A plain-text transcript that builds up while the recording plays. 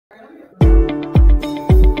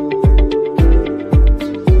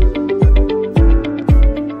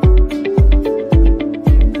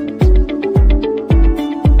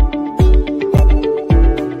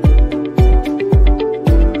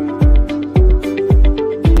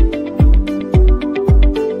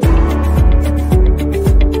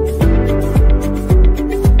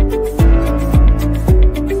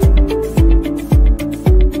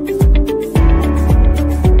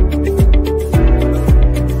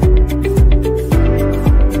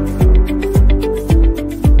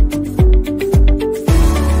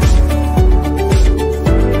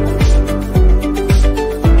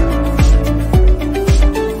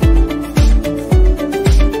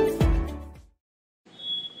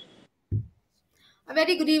A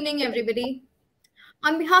very good evening, everybody.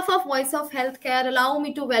 On behalf of Voice of Healthcare, allow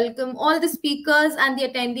me to welcome all the speakers and the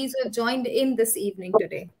attendees who have joined in this evening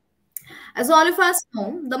today. As all of us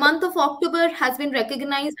know, the month of October has been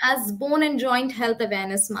recognized as Bone and Joint Health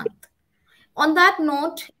Awareness Month. On that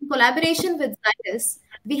note, in collaboration with Zytus,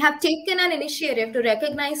 we have taken an initiative to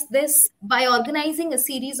recognize this by organizing a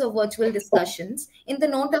series of virtual discussions in the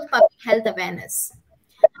note of public health awareness.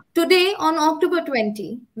 Today, on October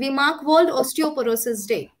 20, we mark World Osteoporosis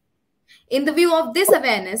Day. In the view of this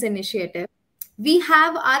awareness initiative, we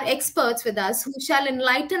have our experts with us who shall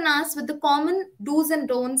enlighten us with the common do's and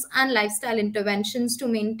don'ts and lifestyle interventions to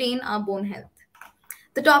maintain our bone health.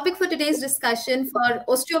 The topic for today's discussion for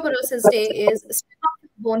Osteoporosis Day is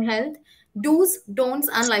bone health, do's, don'ts,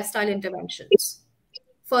 and lifestyle interventions.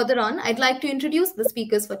 Further on, I'd like to introduce the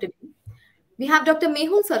speakers for today. We have Dr.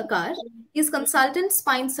 Mehul Sarkar. He is consultant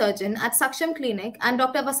spine surgeon at Saksham Clinic and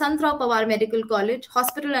Dr. Vasantrao Pawar Medical College,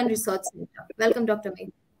 Hospital and Research Center. Welcome, Dr.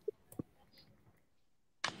 Mehul.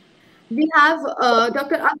 We have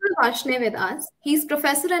Dr. Atul Vashney with us. He's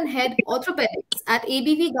professor and head orthopedics at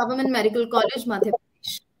ABV Government Medical College, Madhya.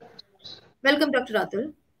 Welcome, Dr.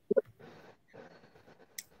 Atul.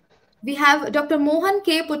 We have Dr. Mohan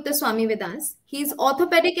K. Puttaswamy with us. He's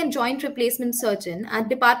orthopedic and joint replacement surgeon at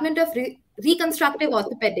Department of Reconstructive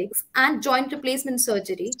Orthopedics and Joint Replacement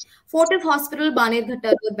Surgery, Fortis Hospital,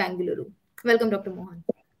 Banerghatta, Bengaluru. Welcome, Dr. Mohan.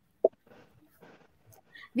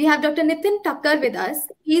 We have Dr. NITIN THAKKAR with us.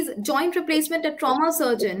 He's joint replacement and trauma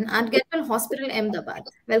surgeon at Getwell Hospital, Ahmedabad.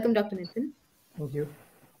 Welcome, Dr. NITIN. Thank you.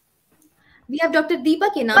 We have Dr.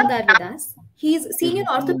 Deepak Inamdar with us. He's senior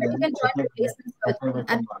orthopedic and joint replacement surgeon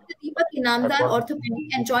at Dr. Deepak Inamdar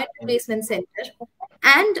Orthopedic and Joint Replacement Center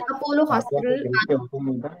and Apollo Hospital.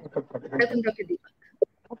 Welcome, Dr. Deepak.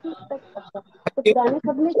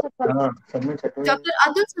 Dr.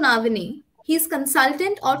 Atul Sonavani. He's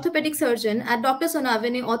consultant orthopedic surgeon at Dr.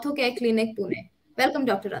 Sonavani Ortho Care Clinic, Pune. Welcome,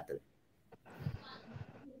 Dr. Atul.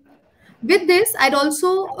 With this, I'd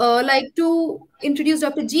also like to introduce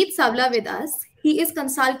Dr. Jeet Savla with us. He is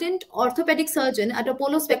consultant orthopedic surgeon at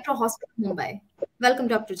Apollo Spectra Hospital, Mumbai. Welcome,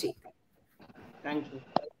 Dr. Jeet. Thank you.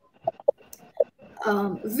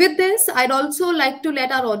 With this, I'd also like to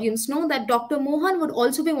let our audience know that Dr. Mohan would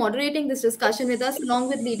also be moderating this discussion with us along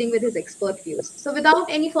with leading with his expert views. So without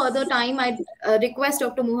any further time, I'd request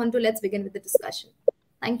Dr. Mohan to let's begin with the discussion.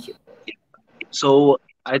 Thank you. So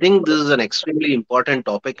I think this is an extremely important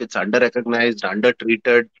topic. It's under-recognized,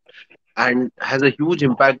 under-treated, and has a huge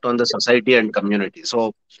impact on the society and community.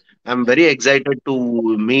 So I'm very excited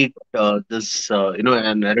to meet this,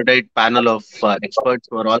 an erudite panel of experts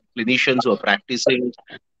who are all clinicians who are practicing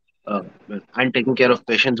and taking care of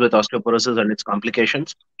patients with osteoporosis and its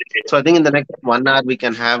complications. So I think in the next 1 hour, we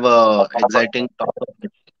can have a exciting talk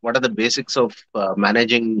about what are the basics of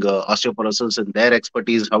managing osteoporosis and their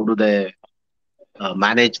expertise. How do they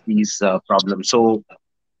manage these problems? So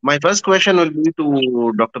my first question will be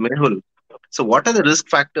to Dr. Mehul. So what are the risk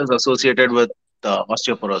factors associated with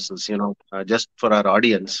osteoporosis, just for our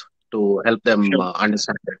audience to help them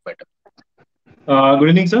understand it better? Good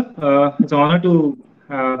evening, sir. It's an honor to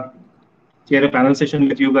share a panel session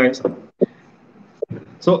with you guys.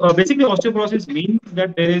 So basically, osteoporosis means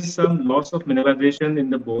that there is some loss of mineralization in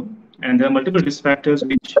the bone, and there are multiple risk factors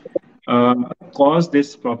which cause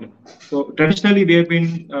this problem. So traditionally, we have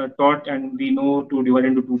been taught and we know to divide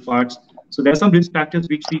into two parts. So there are some risk factors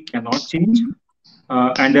which we cannot change.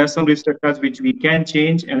 And there are some risk factors which we can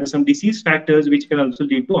change, and there are some disease factors which can also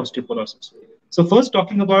lead to osteoporosis. So first,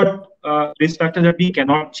 talking about risk factors that we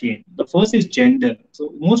cannot change. The first is gender.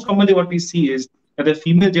 So most commonly what we see is that the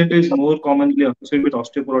female gender is more commonly associated with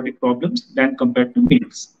osteoporotic problems than compared to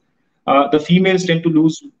males. The females tend to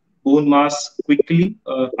lose bone mass quickly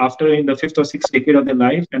after in the 5th or 6th decade of their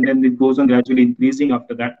life, and then it goes on gradually increasing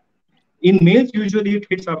after that. In males, usually it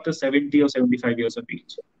hits after 70 or 75 years of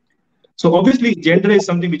age. So obviously, gender is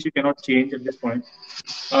something which you cannot change at this point.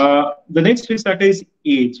 The next risk factor is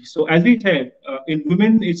age. So as we said, in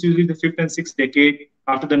women, it's usually the 5th and 6th decade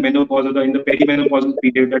after the menopause or in the perimenopausal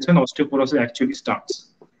period. That's when osteoporosis actually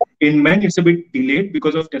starts. In men, it's a bit delayed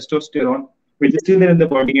because of testosterone, which is still there in the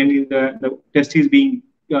body, and the testes being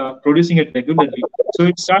producing it regularly. So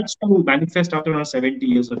it starts to manifest after around 70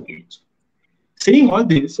 years of age. Saying all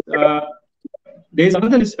this, there's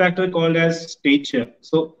another risk factor called as stature.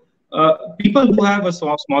 So people who have a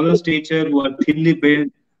smaller stature, who are thinly built,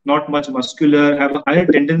 not much muscular, have a higher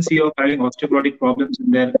tendency of having osteoporotic problems in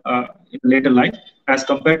their in later life as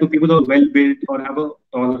compared to people who are well built or have a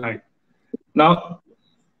taller height. Now,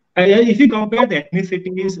 If you compare the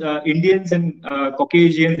ethnicities, Indians and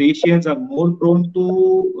Caucasians, Asians are more prone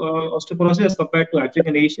to osteoporosis as compared to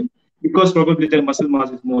African Asian because probably their muscle mass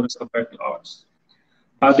is more as compared to ours.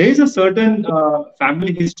 There is a certain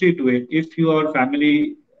family history to it. If your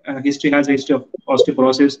family history has a history of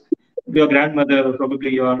osteoporosis, your grandmother or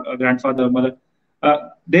probably your grandfather or mother,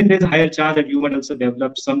 then there's a higher chance that you might also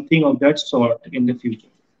develop something of that sort in the future.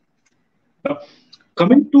 Now,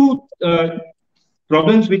 coming to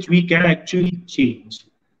problems which we can actually change.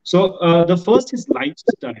 So the first is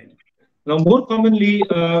lifestyle. Now, more commonly,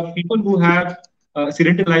 people who have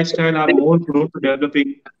sedentary lifestyle are more prone to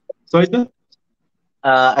developing. Sorry, sir.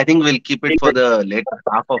 I think we'll keep it for the later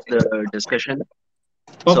half of the discussion.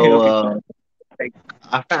 Okay, So, okay. like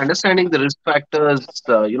after understanding the risk factors,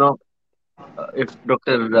 if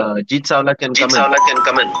Dr. Jeet Savla can Jeet come in. Savla can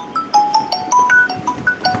come in.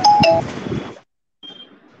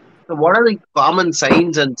 So, what are the common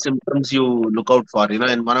signs and symptoms you look out for?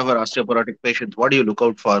 In one of our osteoporotic patients, what do you look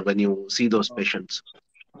out for when you see those patients?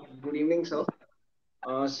 Good evening, sir.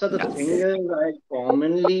 So the Yeah. thing is, I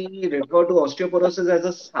commonly refer to osteoporosis as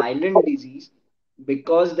a silent disease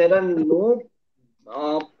because there are no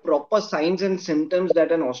proper signs and symptoms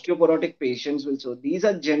that an osteoporotic patient will show. These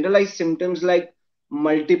are generalized symptoms like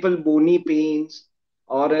multiple bony pains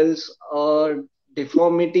or else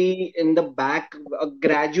deformity in the back, a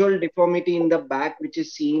gradual deformity in the back, which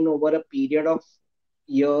is seen over a period of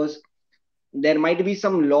years. There might be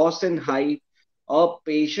some loss in height. A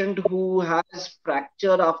patient who has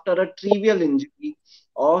fracture after a trivial injury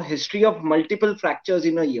or history of multiple fractures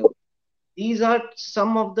in a year. These are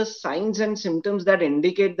some of the signs and symptoms that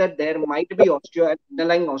indicate that there might be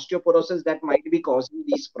underlying osteoporosis that might be causing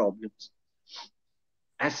these problems.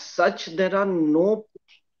 As such, there are no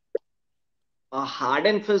hard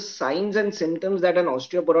and fast signs and symptoms that an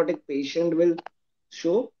osteoporotic patient will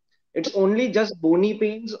show. It's only just bony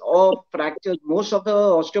pains or fractures. Most of the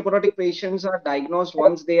osteoporotic patients are diagnosed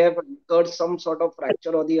once they have incurred some sort of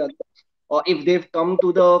fracture or the other, or if they've come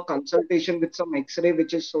to the consultation with some X-ray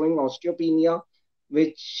which is showing osteopenia,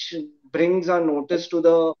 which brings a notice to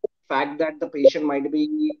the fact that the patient might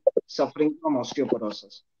be suffering from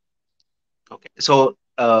osteoporosis. Okay. So,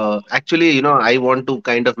 actually, I want to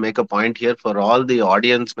kind of make a point here for all the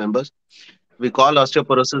audience members. We call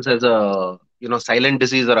osteoporosis as a silent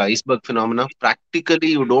disease or iceberg phenomena. Practically,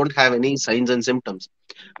 you don't have any signs and symptoms,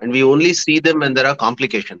 and we only see them when there are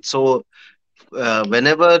complications. So,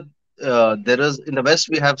 whenever there is in the West,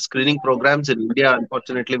 we have screening programs. In India,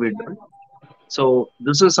 unfortunately, we don't. So,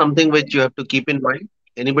 this is something which you have to keep in mind.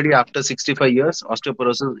 Anybody after 65 years,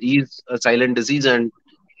 osteoporosis is a silent disease, and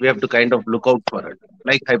we have to kind of look out for it,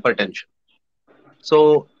 like hypertension.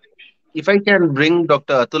 So, if I can bring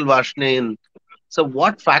Dr. Atul Vashney in, so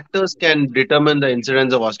what factors can determine the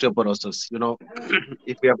incidence of osteoporosis?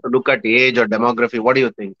 If we have to look at age or demography, what do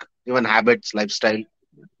you think? Even habits, lifestyle.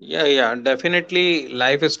 Yeah, definitely.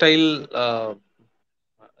 Lifestyle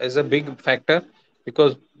is a big factor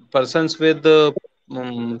because persons with the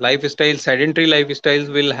lifestyle, sedentary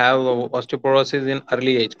lifestyles will have osteoporosis in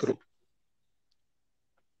early age group.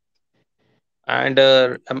 And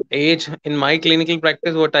age in my clinical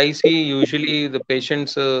practice, what I see usually the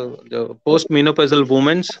patients, the post-menopausal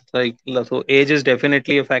women's, like so, age is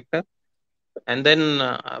definitely a factor. And then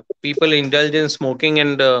people indulge in smoking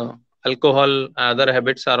and alcohol, other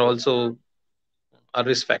habits are also a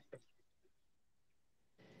risk factor.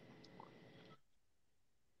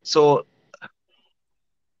 So,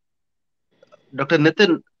 Dr.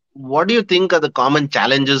 Nitin, what do you think are the common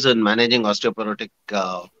challenges in managing osteoporotic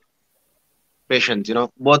patients?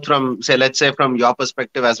 Both from, say, let's say from your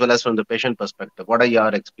perspective as well as from the patient perspective. What are your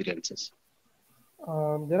experiences?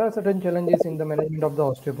 There are certain challenges in the management of the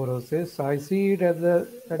osteoporosis. I see it as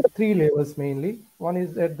at three levels mainly. One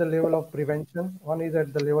is at the level of prevention, one is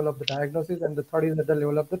at the level of the diagnosis, and the third is at the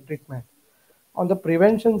level of the treatment. On the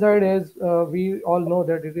prevention side, as we all know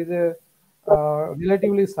that it is a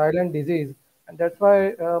relatively silent disease, and that's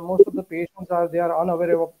why most of the patients are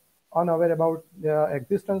unaware about the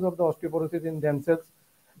existence of the osteoporosis in themselves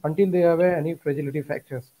until they have any fragility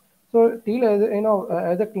fractures. So, till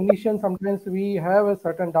as a clinician, sometimes we have a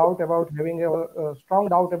certain doubt about having a strong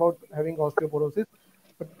doubt about having osteoporosis,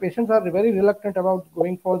 but patients are very reluctant about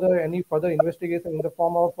going for any further investigation in the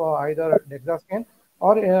form of either DEXA scan,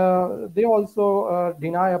 or they also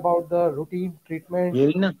deny about the routine treatment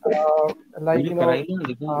like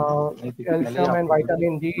calcium and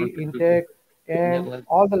vitamin D intake and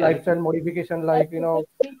all the lifestyle modification like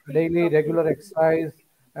daily regular exercise,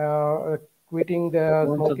 quitting the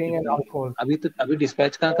कौन सा smoking and alcohol. अभी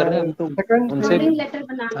dispatch कहाँ कर रहे हैं? अभी तो Second उनसे thing,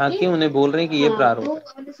 आके उन्हें बोल रहे हैं कि ये प्रारूप है.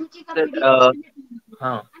 Sir,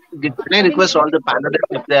 हाँ, can I request all the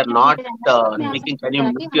panelists if they are not speaking, can you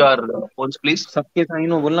mute your phones, please? सबके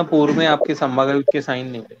साइन हो बोलना. पूर्व में आपके संभागायुक्त के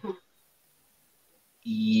साइन नहीं हुए.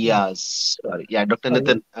 Yes, sorry. Yeah, Dr. sorry,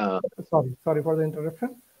 Nitin. sorry for the interruption.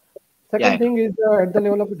 Yeah, Second thing is at the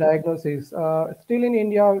level of the diagnosis. Still in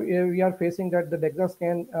India, we are facing that the DEXA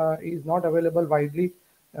scan is not available widely,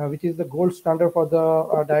 which is the gold standard for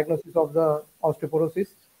the diagnosis of the osteoporosis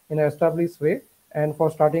in an established way and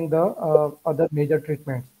for starting the other major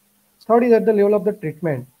treatments. Third is at the level of the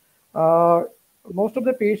treatment. Most of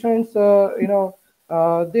the patients,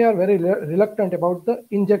 they are very reluctant about the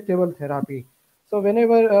injectable therapy. So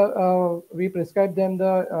whenever we prescribe them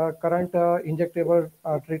the current injectable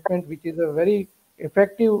treatment, which is very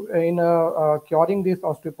effective in curing this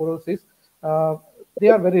osteoporosis, they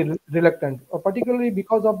are very reluctant, particularly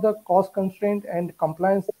because of the cost constraint and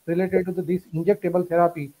compliance related to this injectable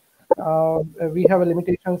therapy. We have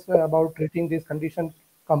limitations about treating this condition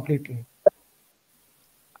completely.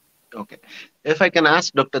 okay. If I can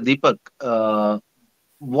ask Dr. Deepak,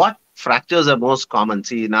 what fractures are most common?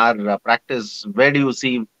 See, in our practice, where do you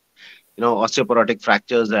see, osteoporotic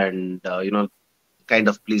fractures, and kind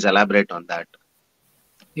of please elaborate on that.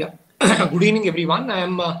 Yeah. Good evening, everyone. I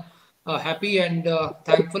am happy and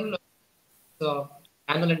thankful for the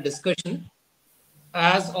panel and discussion.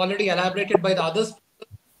 As already elaborated by the others,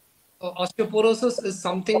 osteoporosis is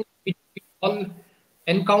something which we all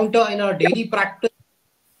encounter in our daily practice,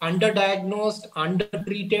 underdiagnosed,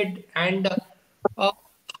 undertreated, and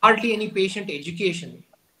hardly any patient education.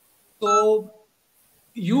 So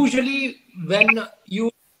usually when you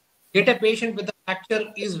get a patient with a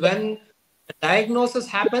fracture is when the diagnosis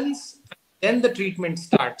happens, then the treatment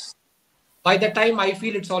starts. By the time I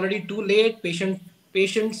feel it's already too late,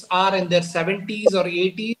 patients are in their 70s or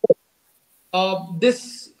 80s.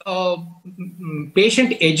 This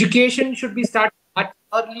patient education should be started much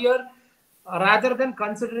earlier. Rather than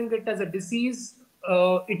considering it as a disease,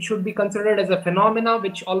 it should be considered as a phenomena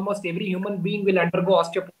which almost every human being will undergo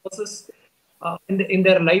osteoporosis in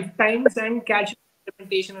their lifetimes, and calcium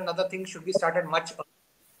supplementation and other things should be started much earlier.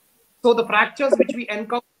 So the fractures which we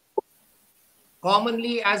encounter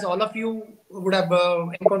commonly, as all of you would have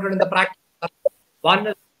encountered in the practice, one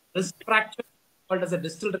is wrist fracture, called as a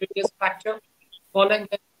distal radius fracture, following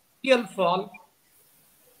a real fall.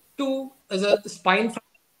 Two is a spine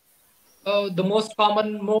fracture. The most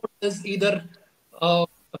common mode is either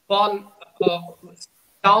fall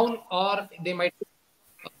down, or they might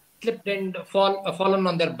slipped and fallen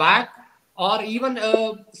on their back, or even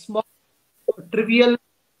a small trivial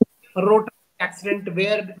road accident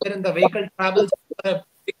wherein the vehicle travels, a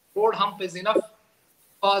big road hump is enough to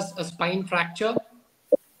cause a spine fracture.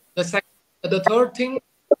 The third thing,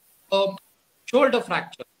 shoulder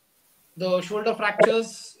fracture. The shoulder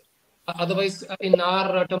fractures, otherwise in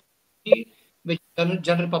our terminology, which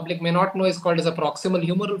general public may not know, is called as a proximal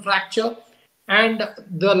humeral fracture. And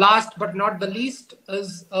the last but not the least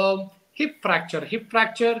is hip fracture. Hip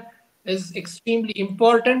fracture is extremely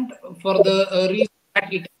important for the reason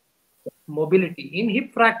that it mobility. In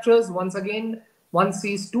hip fractures, once again, one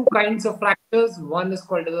sees two kinds of fractures. One is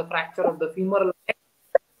called as a fracture of the femoral neck,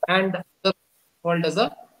 and the other is called as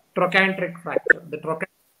a trochanteric fracture. The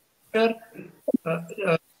trochanteric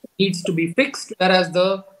fracture needs to be fixed, whereas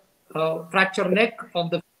the fracture neck of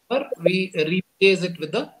the femur, we replace it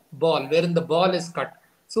with the ball, wherein the ball is cut.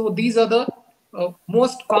 So these are the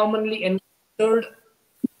most commonly encountered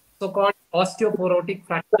so-called osteoporotic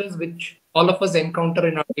fractures, which all of us encounter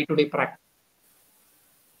in our day-to-day practice.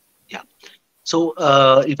 Yeah. So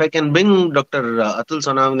if I can bring Dr. Atul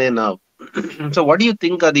Sonavane now. So what do you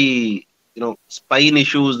think are the spine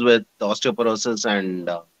issues with osteoporosis, and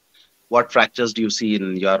what fractures do you see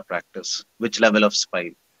in your practice? Which level of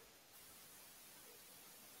spine?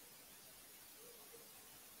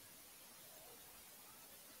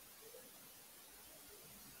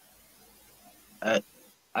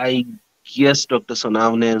 I guess Dr.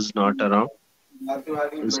 Sonavane is not around.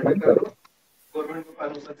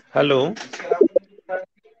 Hello.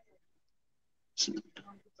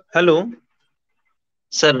 Hello.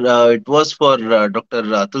 Sir, it was for Dr.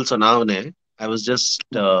 Atul Sonavane. I was just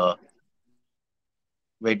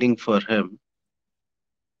waiting for him.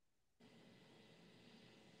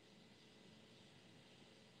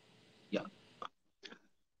 Yeah.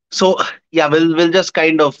 So yeah, we'll just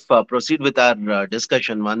kind of proceed with our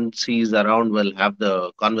discussion. Once he's around, we'll have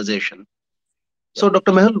the conversation. So,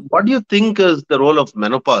 Dr. Mehul, what do you think is the role of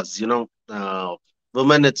menopause?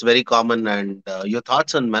 women it's very common. And your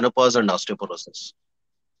thoughts on menopause and osteoporosis?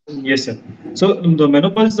 Yes, sir. So the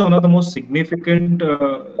menopause is one of the most significant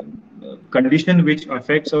condition which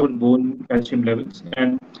affects our bone calcium levels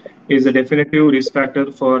and is a definitive risk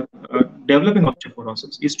factor for developing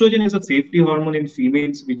osteoporosis. Estrogen is a safety hormone in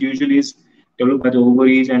females, which usually is developed by the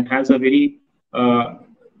ovaries and has a very uh,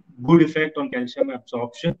 good effect on calcium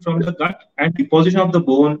absorption from the gut and deposition of the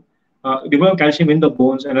bone, develop calcium in the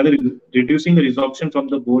bones, and other reducing the resorption from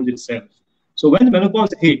the bones itself. So when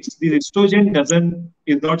menopause hits, the estrogen doesn't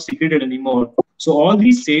is not secreted anymore. So all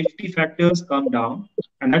these safety factors come down,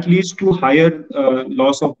 and that leads to higher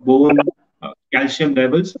loss of bone calcium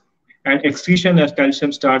levels and excretion as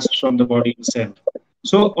calcium starts from the body itself.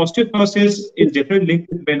 So osteoporosis is definitely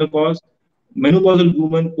linked with menopause. Menopausal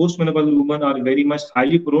women, postmenopausal women are very much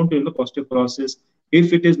highly prone to develop osteoporosis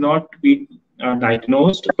if it is not been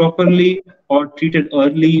diagnosed properly or treated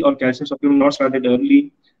early or calcium supplement not started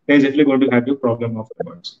early. There's definitely going to have a problem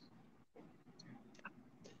afterwards.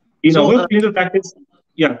 In So, our clinical practice,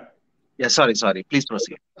 yeah, yeah, sorry. Please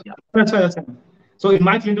proceed. Yeah. that's fine. That's fine. So in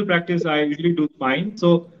my clinical practice, I usually do fine.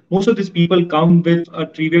 So most of these people come with a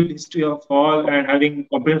trivial history of fall and having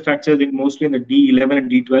component fractures in mostly in the D11 and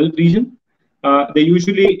D12 region. They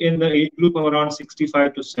usually in the age group of around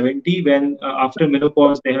 65 to 70 when after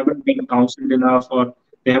menopause they haven't been counseled enough or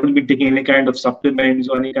they haven't been taking any kind of supplements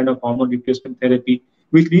or any kind of hormone replacement therapy,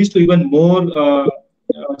 which leads to even more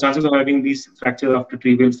chances of having these fractures after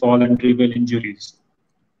trivial fall and trivial injuries.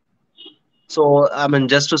 So, I mean,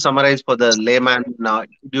 just to summarize for the layman,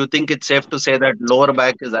 do you think it's safe to say that lower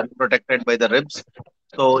back is unprotected by the ribs?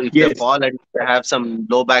 So, if they Yes, fall and they have some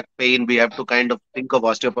low back pain, we have to kind of think of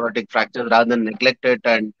osteoporotic fractures rather than neglect it.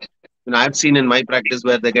 And I've seen in my practice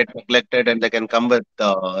where they get neglected and they can come with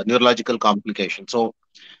neurological complications. So,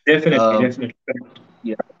 definitely, uh, definitely.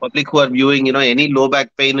 yeah, public who are viewing, any low back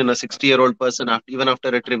pain in a 60-year-old person, even after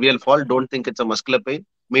a trivial fall, don't think it's a muscular pain.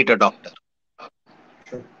 Meet a doctor.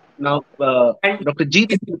 Now, And Dr.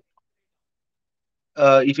 Jeet,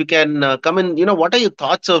 if you can come in, what are your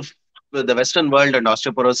thoughts of the Western world and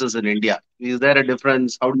osteoporosis in India? Is there a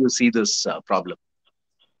difference? How do you see this problem?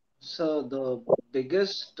 So the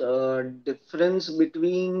biggest difference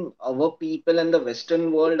between our people and the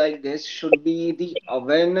Western world, I guess, should be the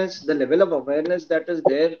awareness, the level of awareness that is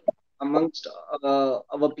there amongst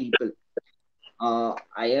our people.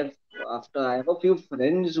 I have a few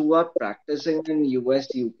friends who are practicing in US,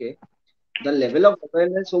 UK. The level of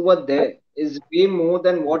awareness over there is way more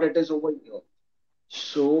than what it is over here.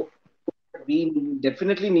 So we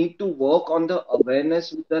definitely need to work on the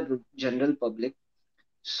awareness with the general public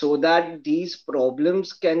so that these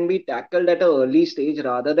problems can be tackled at an early stage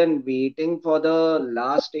rather than waiting for the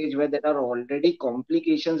last stage where there are already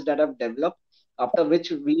complications that have developed, after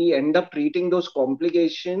which we end up treating those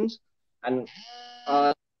complications. And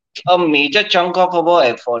a major chunk of our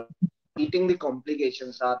effort treating the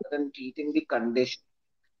complications rather than treating the condition.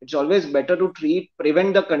 It's always better to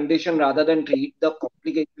prevent the condition rather than treat the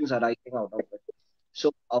complications arising out of it.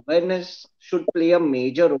 So awareness should play a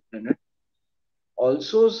major role in it.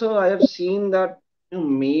 Also, sir, I have seen that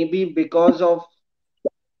maybe because of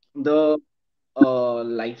the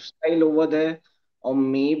lifestyle over there, or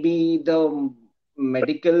maybe the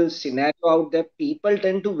medical scenario out there, people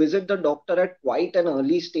tend to visit the doctor at quite an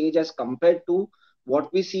early stage as compared to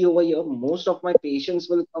what we see over here. Most of my patients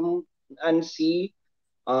will come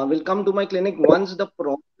to my clinic once the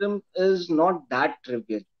problem is not that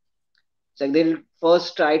trivial. It's like they'll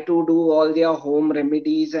first try to do all their home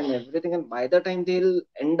remedies and everything, and by the time they'll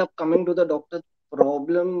end up coming to the doctor, the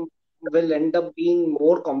problem will end up being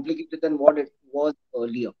more complicated than what it was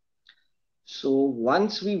earlier. So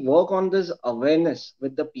once we work on this awareness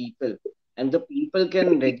with the people, and the people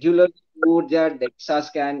can regularly do their DEXA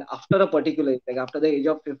scan after a particular age, like after the age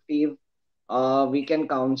of 50, we can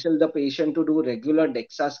counsel the patient to do regular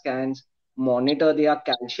DEXA scans, monitor their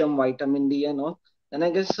calcium, vitamin D, and all. Then I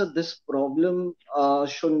guess this problem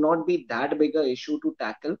should not be that big a issue to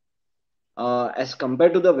tackle as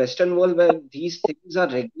compared to the Western world where these things are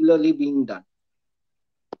regularly being done.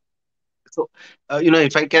 So,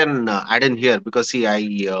 if I can add in here, because see, I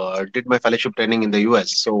did my fellowship training in the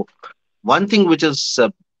US. So, one thing which is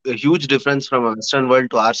a huge difference from a Western world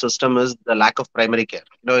to our system is the lack of primary care.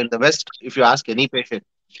 In the West, if you ask any patient,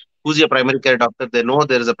 who's your primary care doctor, they know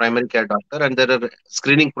there is a primary care doctor and there are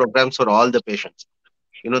screening programs for all the patients.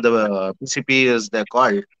 The PCP is they're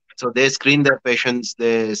called. So they screen their patients,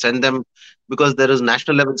 they send them because there is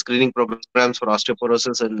national level screening programs for osteoporosis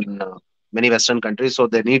in many Western countries. So they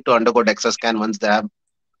need to undergo DEXA scan once they have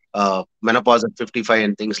menopause at 55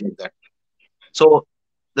 and things like that. So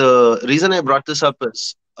The reason I brought this up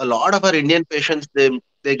is a lot of our Indian patients,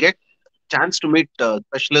 they get chance to meet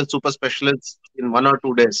specialists, super specialists in 1 or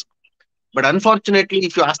 2 days. But unfortunately,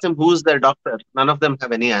 if you ask them who's their doctor, none of them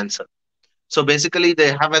have any answer. So basically,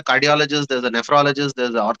 they have a cardiologist, there's a nephrologist,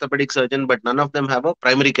 there's an orthopedic surgeon, but none of them have a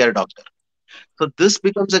primary care doctor. So this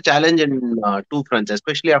becomes a challenge in two fronts,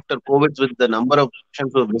 especially after COVID, with the number of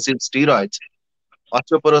patients who have received steroids.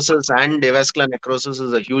 Osteoporosis and avascular necrosis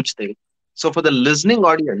is a huge thing. So for the listening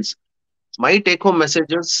audience, my take-home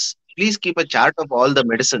message is please keep a chart of all the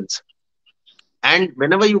medicines. And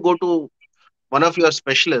whenever you go to one of your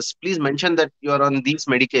specialists, please mention that you are on these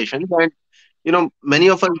medications. And many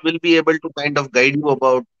of us will be able to kind of guide you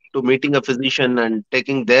about to meeting a physician and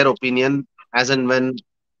taking their opinion as and when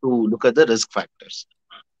to look at the risk factors.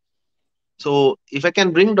 So if I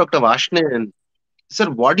can bring Dr. Vashney in, sir,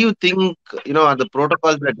 what do you think, are the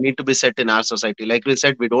protocols that need to be set in our society? Like we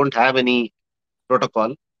said, we don't have any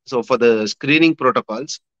protocol. So for the screening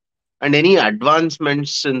protocols and any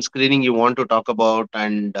advancements in screening you want to talk about,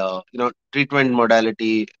 and treatment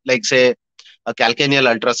modality, like say a calcaneal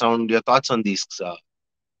ultrasound, your thoughts on these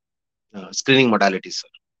screening modalities, sir?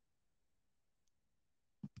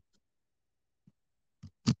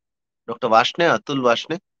 Dr. Vashney, Atul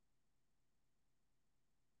Vashney.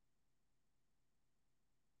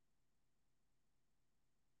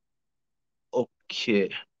 Okay.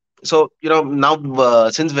 So, now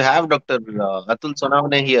since we have Dr. Atul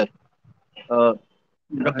Sonavane here, uh,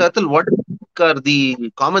 Dr. Atul, what are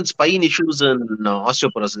the common spine issues in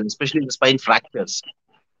osteoporosis, especially the spine fractures?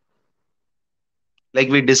 Like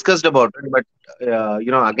we discussed about it, but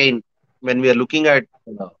again, when we are looking at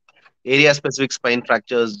area-specific spine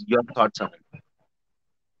fractures, your thoughts on it?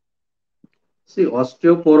 See,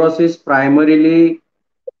 osteoporosis primarily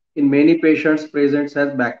in many patients presents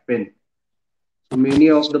as back pain. So many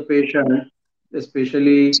of the patients,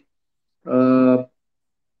 especially uh,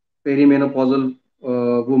 perimenopausal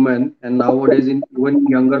women, and nowadays in even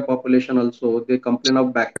younger population also, they complain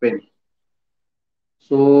of back pain.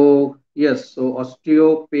 So yes, so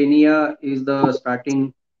osteopenia is the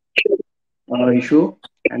starting issue,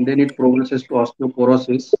 and then it progresses to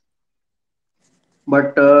osteoporosis.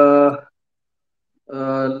 But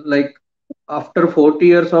like after 40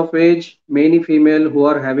 years of age, many female who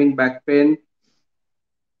are having back pain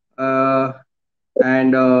uh,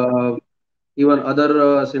 and even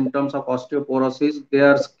other symptoms of osteoporosis, they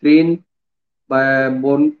are screened by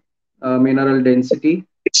bone mineral density,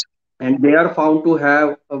 and they are found to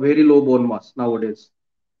have a very low bone mass nowadays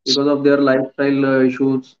because of their lifestyle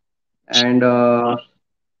issues and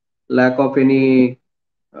lack of any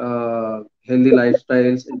healthy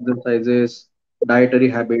lifestyles, exercises, dietary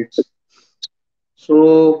habits.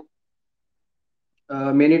 So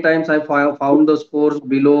many times I found the scores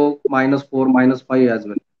below -4, -5 as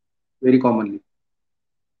well, very commonly.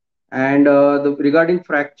 And regarding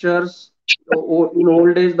fractures, in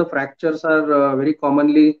old days, the fractures are very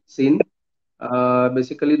commonly seen.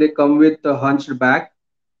 Basically, they come with a hunched back,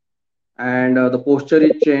 and the posture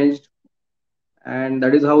is changed, and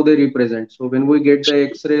that is how they represent. So when we get the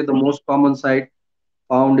X-ray, the most common site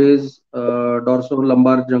found is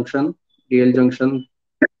dorsal-lumbar junction, DL junction.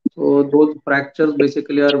 So those fractures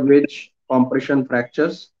basically are wedge compression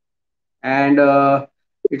fractures, and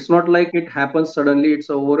it's not like it happens suddenly. It's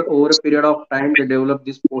over a period of time they develop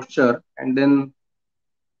this posture, and then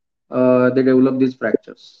they develop these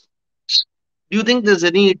fractures. Do you think there's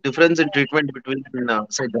any difference in treatment between,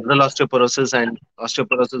 say, general osteoporosis and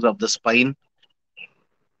osteoporosis of the spine,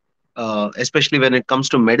 especially when it comes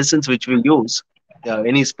to medicines which we use?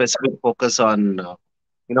 Any specific focus on,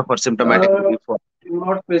 for symptomatic Uh, relief?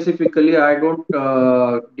 Not specifically. I don't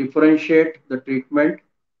differentiate the treatment,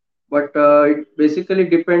 but it basically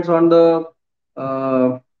depends on the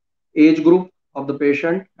uh, age group of the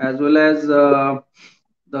patient as well as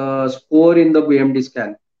the score in the BMD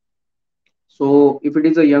scan. So if it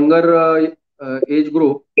is a younger age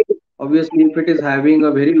group, obviously if it is having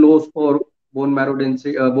a very low score bone marrow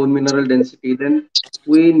density, bone mineral density, then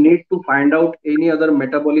we need to find out any other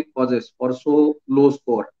metabolic causes for so low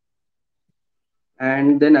score,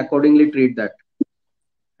 and then accordingly treat that.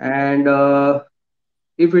 And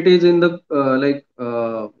if it is in the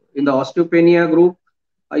in the osteopenia group,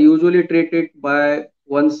 I usually treat it by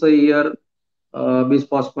once a year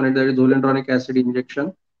bisphosphonate, that is zoledronic acid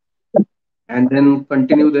injection, and then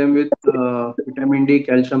continue them with vitamin D,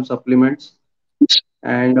 calcium supplements,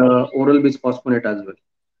 and oral bisphosphonate as well.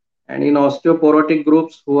 And in osteoporotic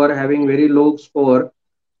groups who are having very low score,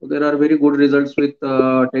 so there are very good results with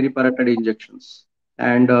teriparatide injections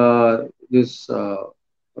and this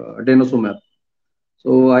denosumab.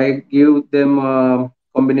 So I give them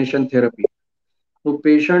combination therapy. So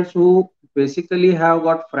patients who basically have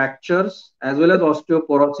got fractures as well as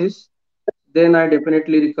osteoporosis, then I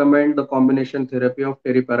definitely recommend the combination therapy of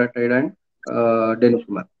teriparatide and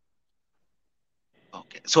denosumab.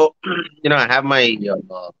 Okay. So, I have my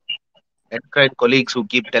endocrine colleagues who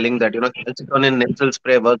keep telling that, calcitonin nasal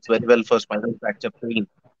spray works very well for spinal fracture pain,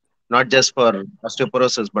 not just for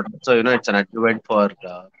osteoporosis, but also, it's an adjuvant for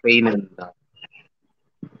pain in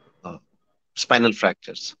uh, spinal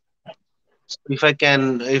fractures. So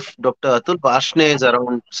if Dr. Atul Vashney is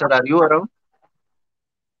around, sir, are you around?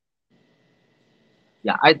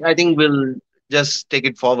 Yeah, I think we'll just take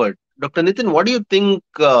it forward. Dr. Nitin, what do you think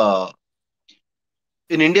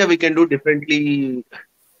in India we can do differently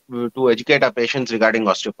to educate our patients regarding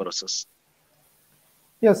osteoporosis?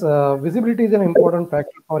 Yes, visibility is an important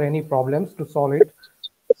factor for any problems to solve it.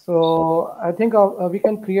 So I think we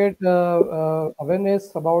can create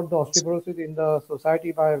awareness about the osteoporosis in the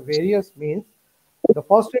society by various means. The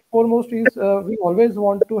first and foremost is we always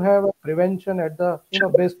want to have a prevention at the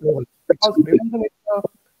best level, because prevention is the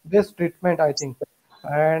best treatment, I think,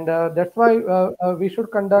 and that's why we should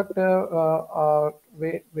conduct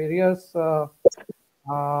various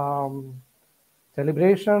um,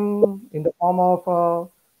 celebration in the form of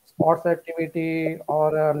sports activity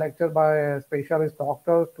or a lecture by specialist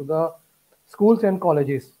doctors to the schools and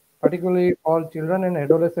colleges, particularly for children and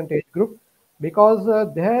adolescent age group, because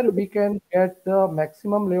there we can get the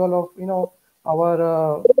maximum level of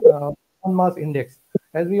our bone mass index.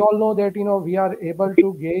 As we all know that we are able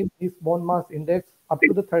to gain this bone mass index up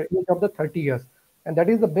to the age of the 30 years, and that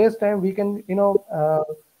is the best time we can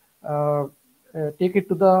uh, take it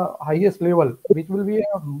to the highest level, which will be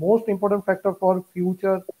a most important factor for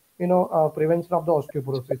future, prevention of the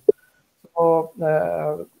osteoporosis. So,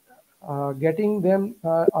 getting them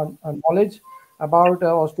knowledge about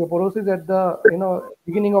osteoporosis at the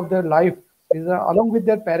beginning of their life is along with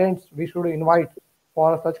their parents. We should invite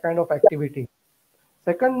for such kind of activity.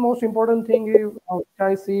 Second most important thing which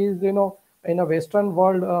I see is, in a Western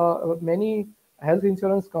world, many health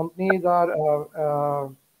insurance companies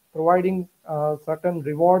are providing certain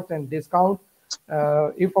rewards and discounts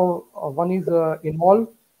if one is involved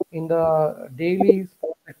in the daily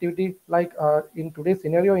sport activity. Like in today's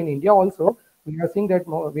scenario in India also, we are seeing that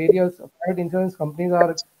various private insurance companies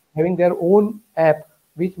are having their own app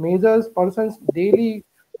which measures persons daily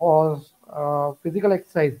physical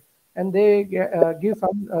exercise, and they give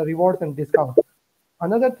some rewards and discounts.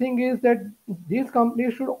 Another thing is that these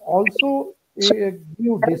companies should also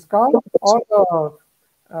give discount, or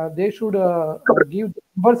they should give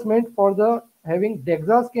reimbursement for the having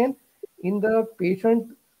DEXA scan in the patient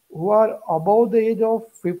who are above the age of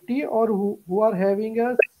 50, or who are having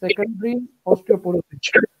a secondary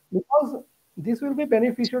osteoporosis, because this will be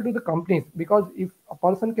beneficial to the companies, because if a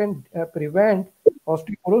person can prevent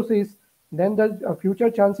osteoporosis, then the future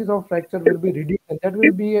chances of fracture will be reduced, and that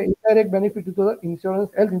will be an indirect benefit to the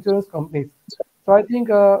health insurance companies. So I think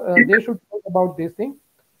they should think about this thing.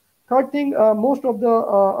 Third thing, most of the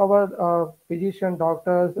our physician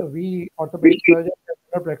doctors, we orthopedic surgeons,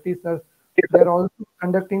 and practitioners, they're also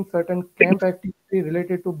conducting certain camp activity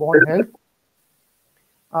related to bone health.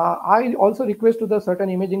 I also request to the certain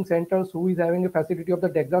imaging centers who is having a facility of the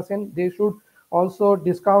DEXA, they should also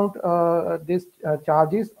discount these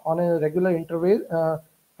charges on a regular interval,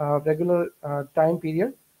 regular time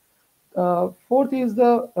period. Fourth is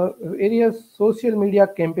the various social media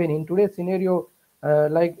campaign. In today's scenario,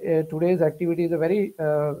 today's activity is a very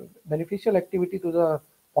beneficial activity to the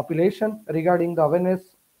population regarding the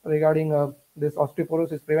awareness regarding this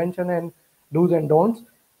osteoporosis prevention and do's and don'ts.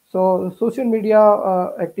 So social media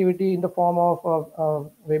activity in the form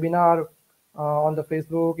of webinar on the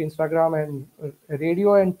Facebook, Instagram, and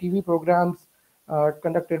radio and TV programs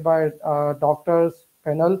conducted by doctors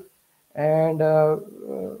panel. And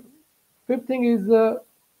fifth thing is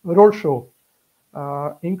road show,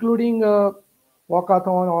 including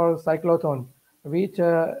walkathon or cyclothon, which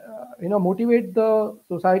motivate the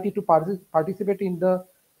society to participate in the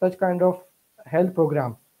such kind of health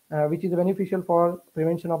program, which is beneficial for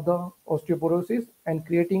prevention of the osteoporosis and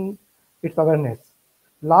creating its awareness.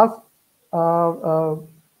 Last,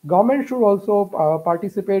 government should also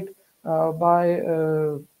participate by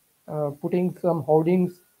putting some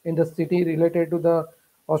hoardings in the city related to the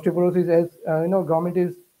osteoporosis, as government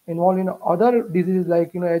is involved in other diseases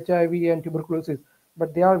like HIV and tuberculosis,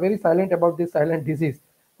 but they are very silent about this silent disease.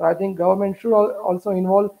 So I think government should also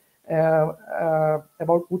involve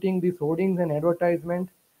about putting these hoardings and advertisement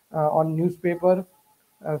on newspaper.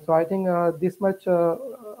 So I think this much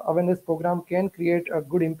awareness program can create a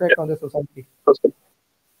good impact on the society.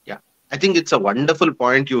 Yeah. I think it's a wonderful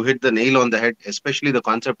point. You hit the nail on the head, especially the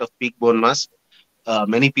concept of peak bone mass.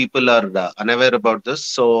 Many people are unaware about this.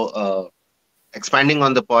 So, expanding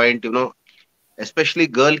on the point, especially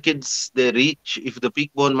girl kids, they reach, if the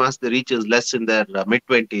peak bone mass they reach is less in their mid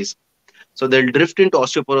 20s, so they'll drift into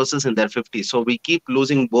osteoporosis in their 50s. So we keep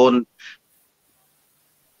losing bone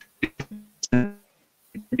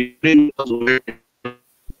during those old.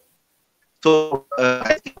 So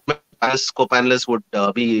I think as co-panelists would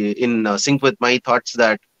be in sync with my thoughts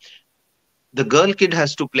that the girl kid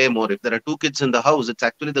has to play more. If there are two kids in the house, it's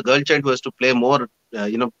actually the girl child who has to play more.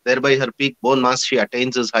 Thereby her peak bone mass she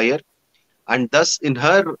attains is higher, and thus in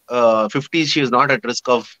her 50s she is not at risk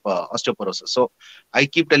of osteoporosis. So I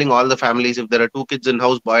keep telling all the families, if there are two kids in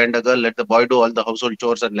house, boy and a girl, let the boy do all the household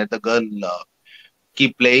chores and let the girl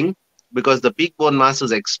keep playing, because the peak bone mass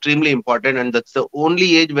is extremely important, and that's the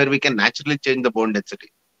only age where we can naturally change the bone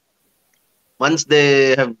density. Once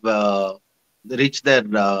they have reached their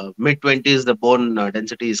mid 20s, the bone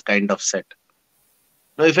density is kind of set.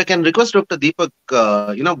 Now, if I can request Dr. Deepak,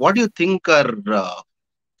 what do you think are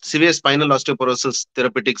severe spinal osteoporosis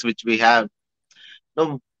therapeutics which we have?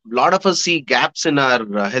 Now, a lot of us see gaps in our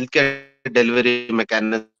healthcare delivery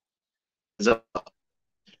mechanism.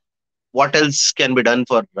 What else can be done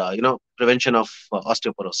for prevention of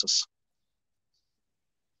osteoporosis?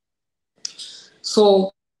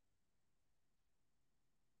 So,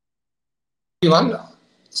 everyone.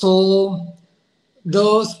 So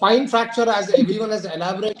the spine fracture, as everyone has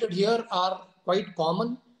elaborated here, are quite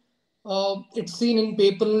common. It's seen in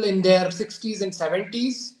people in their 60s and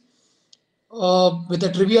 70s with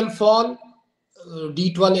a trivial fall,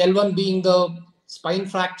 D12L1 being the spine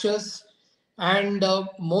fractures, and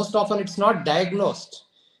most often it's not diagnosed.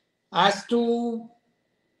 As to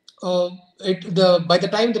by the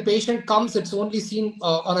time the patient comes, it's only seen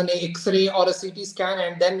on an X-ray or a CT scan,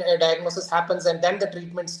 and then a diagnosis happens, and then the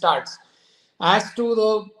treatment starts. As to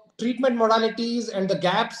the treatment modalities and the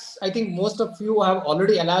gaps, I think most of you have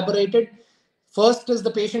already elaborated. First is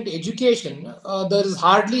the patient education. There is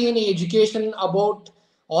hardly any education about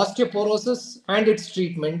osteoporosis and its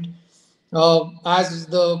treatment. As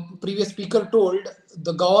the previous speaker told,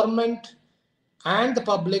 the government and the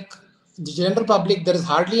public, the general public, there is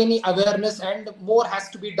hardly any awareness, and more has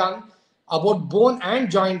to be done about bone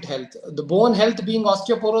and joint health. The bone health being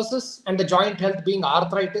osteoporosis and the joint health being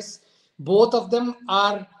arthritis. Both of them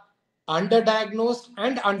are underdiagnosed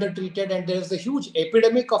and undertreated, and there is a huge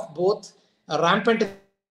epidemic of both rampant.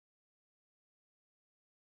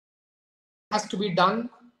 Has to be done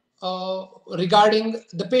regarding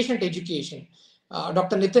the patient education.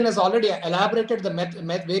 Dr. Nitin has already elaborated the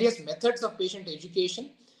various methods of patient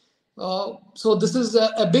education. So this is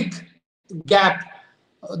a big gap.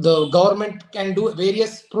 The government can do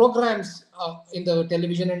various programs in the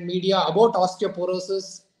television and media about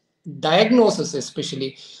osteoporosis, diagnosis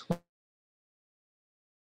especially,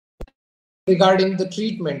 regarding the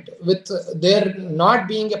treatment. With there not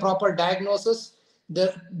being a proper diagnosis,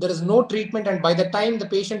 there is no treatment, and by the time the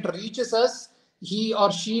patient reaches us, he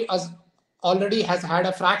or she already has had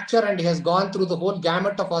a fracture and he has gone through the whole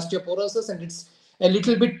gamut of osteoporosis, and it's a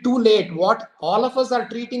little bit too late. What all of us are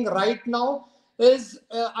treating right now is,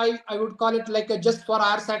 I would call it like just for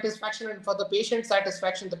our satisfaction and for the patient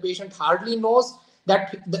satisfaction. The patient hardly knows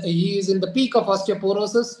that he is in the peak of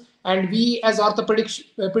osteoporosis, and we as orthopedic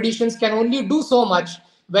pediatricians can only do so much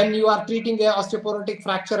when you are treating a osteoporotic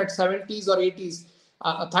fracture at 70s or 80s.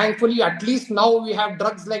 Thankfully, at least now we have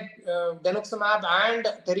drugs like denosumab and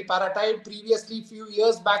teriparatide. Previously, few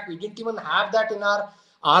years back, we didn't even have that in our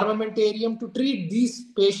armamentarium to treat these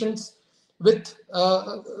patients with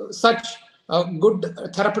such good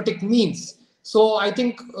therapeutic means. So I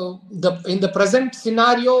think in the present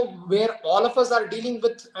scenario where all of us are dealing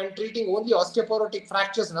with and treating only osteoporotic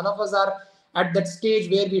fractures, none of us are at that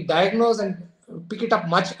stage where we diagnose and pick it up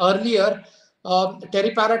much earlier.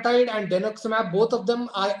 Teriparatide and denosumab, both of them,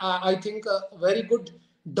 I think, very good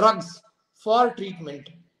drugs for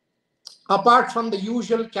treatment. Apart from the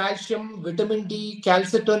usual calcium, vitamin D,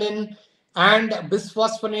 calcitonin, and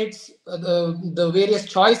bisphosphonates, the various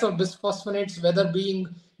choice of bisphosphonates, whether being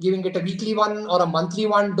giving it a weekly one or a monthly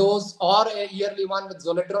one dose or a yearly one with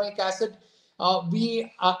zoledronic acid,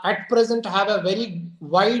 we at present have a very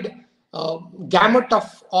wide gamut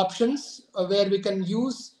of options where we can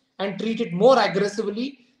use and treat it more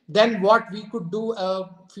aggressively than what we could do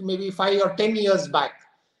maybe 5 or 10 years back.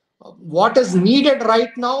 What is needed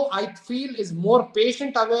right now, I feel, is more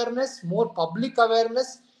patient awareness, more public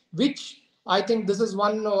awareness, which I think this is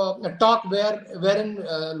one talk wherein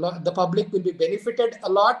the public will be benefited a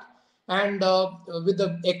lot. And with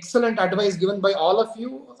the excellent advice given by all of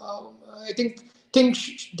you, I think things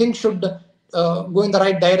should go in the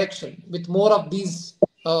right direction with more of these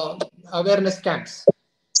awareness camps.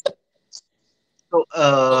 So,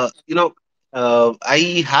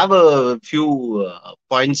 I have a few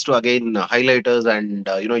points to again highlighters, and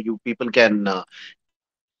you people can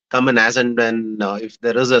come in as and when if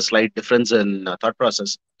there is a slight difference in thought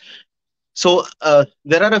process. So,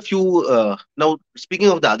 there are a few. Now, speaking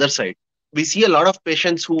of the other side, we see a lot of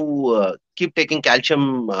patients who keep taking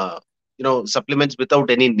calcium, supplements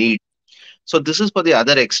without any need. So, this is for the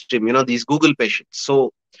other extreme. These Google patients.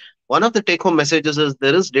 So, one of the take home messages is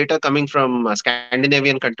there is data coming from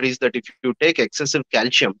Scandinavian countries that if you take excessive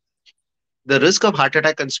calcium, the risk of heart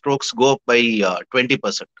attack and strokes go up by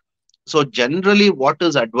 20%. So, generally, what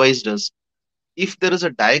is advised is if there is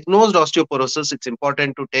a diagnosed osteoporosis, it's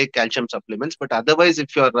important to take calcium supplements. But otherwise,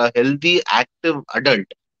 if you're a healthy, active adult,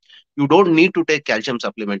 you don't need to take calcium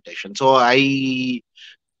supplementation. So,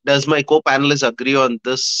 does my co-panelists agree on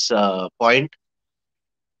this point?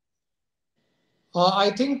 I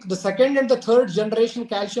think the second and the third generation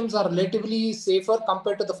calciums are relatively safer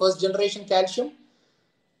compared to the first generation calcium.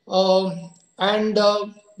 And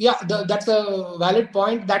yeah, that's a valid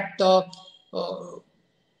point that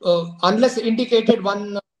unless indicated,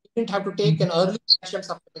 one didn't have to take an early calcium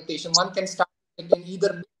supplementation. One can start in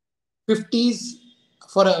either 50s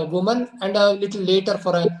for a woman and a little later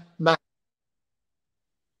for a man.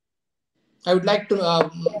 I would like to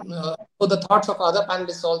know the thoughts of other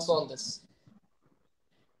panelists also on this.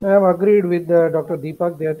 I have agreed with Dr.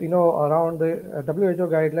 Deepak that around the WHO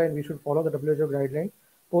guideline, we should follow the WHO guideline.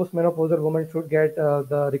 Postmenopausal women should get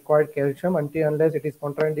the required calcium until unless it is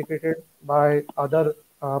contraindicated by other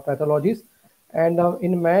pathologies, and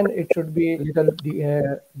in man it should be little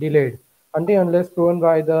delayed until unless proven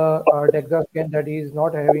by the DEXA scan that he is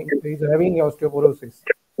having osteoporosis.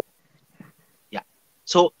 Yeah.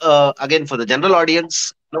 So again, for the general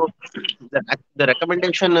audience, the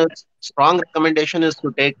recommendation is strong recommendation is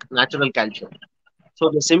to take natural calcium. So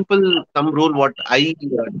the simple thumb rule, what I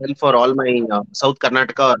tell for all my South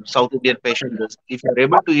Karnataka or South Indian patients is, if you're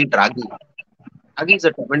able to eat ragi, ragi is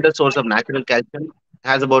a tremendous source of natural calcium.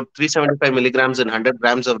 Has about 375 milligrams in 100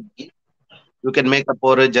 grams of ragi. You can make a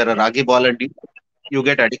porridge or a ragi ball and eat. You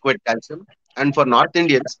get adequate calcium. And for North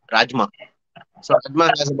Indians, rajma. So rajma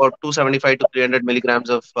has about 275 to 300 milligrams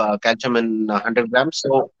of calcium in 100 grams.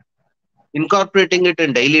 So incorporating it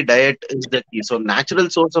in daily diet is the key. So natural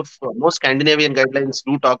source of most Scandinavian guidelines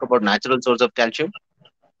do talk about natural source of calcium,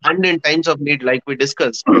 and in times of need, like we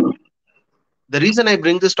discussed. The reason I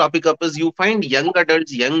bring this topic up is you find young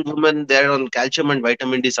adults, young women, they're on calcium and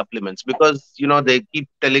vitamin D supplements because they keep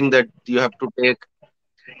telling that you have to take.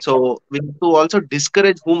 So we have to also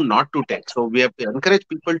discourage whom not to take. So we have to encourage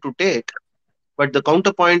people to take, but the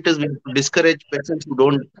counterpoint is we have to discourage patients who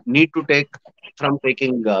don't need to take from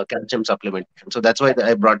taking calcium supplementation. So that's why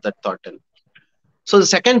I brought that thought in. So the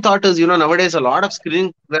second thought is, nowadays a lot of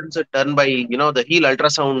screening programs are done by, the heel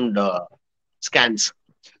ultrasound scans.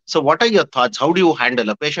 So what are your thoughts? How do you handle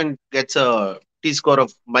a patient gets a T-score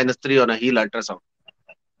of -3 on a heel ultrasound?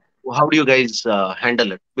 How do you guys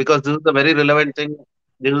handle it? Because this is a very relevant thing.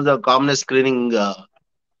 This is the commonest screening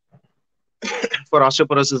for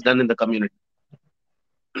osteoporosis done in the community.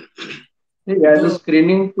 As a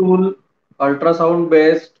screening tool,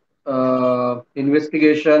 ultrasound-based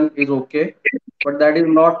investigation is okay, but that is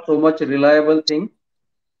not so much reliable thing.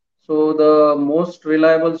 So the most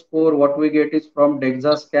reliable score what we get is from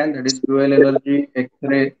DEXA scan, that is dual energy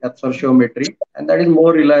X-ray absorptiometry, and that is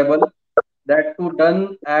more reliable. That too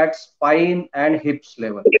done at spine and hips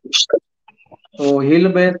level. So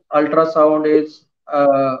heel-based ultrasound is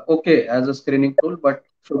okay as a screening tool, but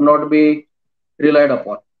should not be relied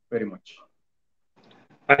upon very much.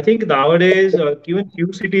 I think nowadays, even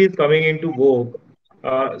QCT is coming into vogue.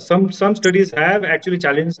 Some studies have actually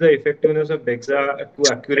challenged the effectiveness of DEXA to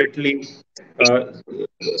accurately uh,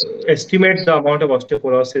 estimate the amount of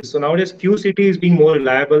osteoporosis. So nowadays, QCT is being more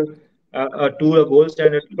reliable, a tool, a gold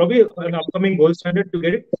standard, probably an upcoming gold standard to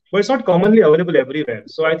get it, but it's not commonly available everywhere.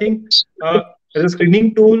 So I think as a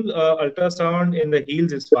screening tool, ultrasound in the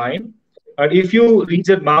heels is fine. But if you reach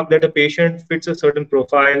a mark that a patient fits a certain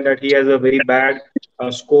profile, that he has a very bad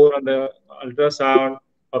score on the ultrasound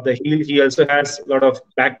of the heel, he also has a lot of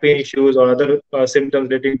back pain issues or other symptoms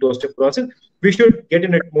relating to osteoporosis, we should get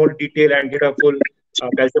in it more detail and get a full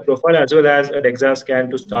calcium profile as well as a DEXA scan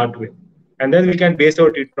to start with. And then we can base our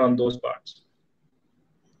treatment on those parts.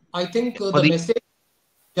 I think the message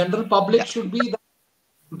general public should be that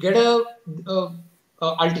to get a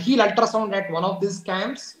heel ultrasound at one of these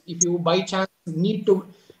camps, if you by chance need to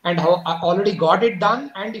and have already got it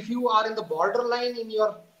done, and if you are in the borderline in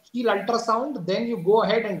your heel ultrasound, then you go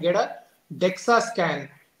ahead and get a DEXA scan.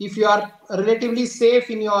 If you are relatively safe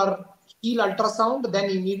in your heel ultrasound, then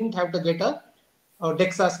you needn't have to get a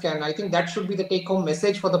DEXA scan. I think that should be the take-home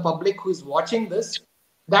message for the public who is watching this,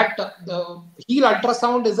 that the heel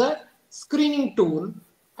ultrasound is a screening tool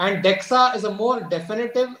and DEXA is a more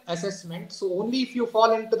definitive assessment. So only if you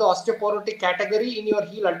fall into the osteoporotic category in your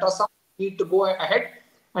heel ultrasound, you need to go ahead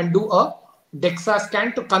and do a DEXA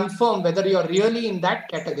scan to confirm whether you are really in that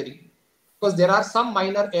category. Because there are some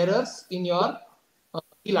minor errors in your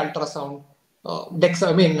heel ultrasound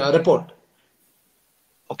report.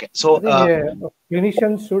 Okay, so I think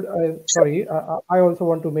clinicians should. Sorry, I also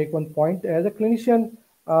want to make one point. As a clinician,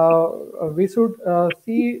 we should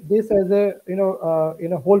see this as a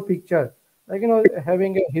in a whole picture. Like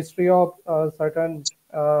having a history of certain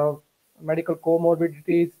medical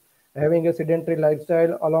comorbidities, having a sedentary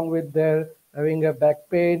lifestyle, along with their having a back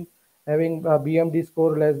pain, having a BMD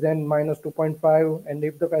score less than -2.5, and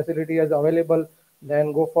if the facility is available,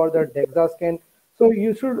 then go for the DEXA scan. So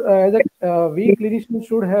you should, as a we clinicians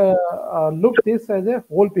should have look this as a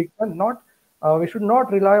whole picture. Not we should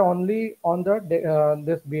not rely only on the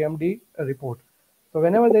this BMD report. So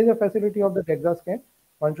whenever there is a facility of the DEXA scan,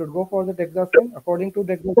 one should go for the DEXA scan. According to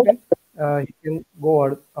DEXA scan, he can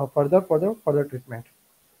go further for the further treatment.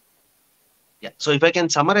 Yeah. So if I can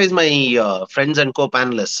summarize my friends and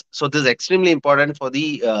co-panelists, so this is extremely important for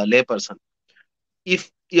the layperson.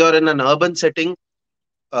 If you're in an urban setting,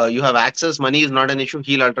 you have access, money is not an issue.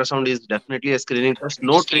 Heel ultrasound is definitely a screening test.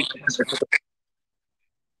 No treatment.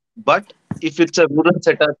 But if it's a rural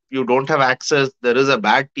setup, you don't have access, there is a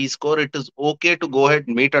bad T-score, it is okay to go ahead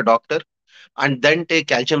and meet a doctor and then take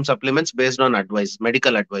calcium supplements based on advice,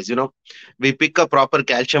 medical advice. We pick a proper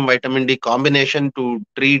calcium vitamin D combination to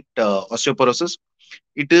treat osteoporosis.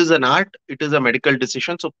 It is an art, it is a medical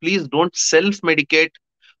decision. So please don't self-medicate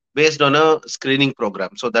based on a screening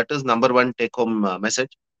program. So that is number one take-home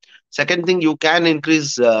message. Second thing, you can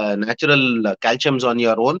increase natural calciums on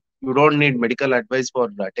your own. You don't need medical advice for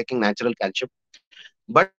taking natural calcium.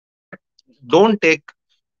 But don't take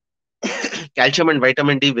calcium and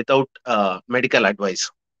vitamin D without medical advice.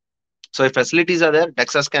 So if facilities are there,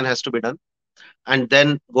 DEXA scan has to be done and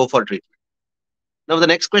then go for treatment. Now, the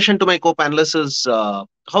next question to my co-panelists is, how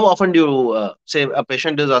often do you say a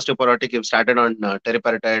patient is osteoporotic, you've started on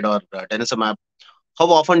teriparatide or denosumab, how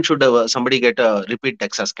often should somebody get a repeat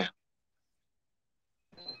DEXA scan?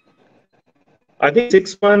 I think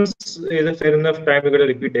 6 months is a fair enough time to get a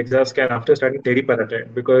repeat DEXA scan after starting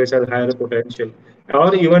teriparatide because it has higher potential.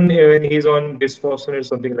 Or even when he's on bisphosphonate or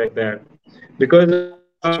something like that. Because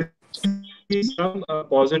see some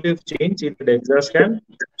positive change in the DEXA scan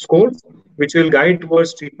scores, which will guide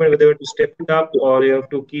towards treatment, whether to step it up or you have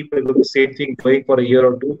to keep the same thing going for a year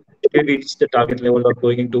or two till reach the target level of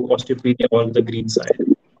going into osteopenia or the green side.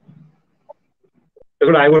 That's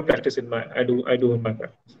what I would practice I do in my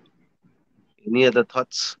practice. Any other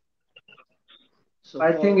thoughts? So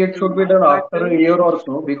I think it should be done after a year or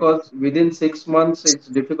so because within 6 months it's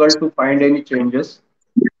difficult to find any changes.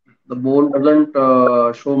 The bone doesn't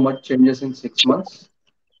show much changes in 6 months.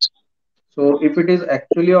 So if it is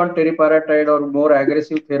actually on teriparatide or more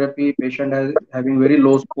aggressive therapy, patient having very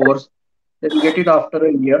low scores, then get it after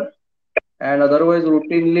a year. And otherwise,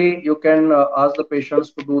 routinely you can ask the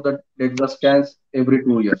patients to do the DEXA scans every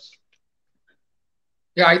 2 years.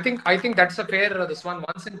 Yeah, I think that's a fair this one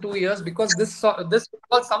once in 2 years because this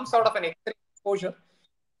was some sort of an exposure.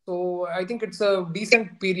 So I think it's a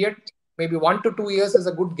decent period. Maybe 1 to 2 years is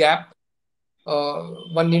a good gap.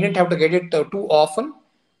 One needn't have to get it too often.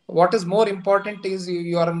 What is more important is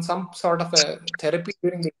you are in some sort of a therapy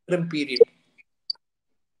during the interim period.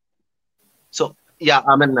 So yeah,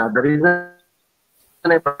 I mean the reason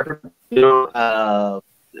I brought it,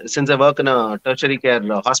 since I work in a tertiary care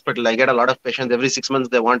hospital, I get a lot of patients every 6 months.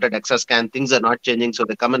 They want a DEXA scan. Things are not changing, so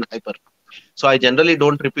they come in hyper. So I generally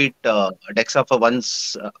don't repeat DEXA for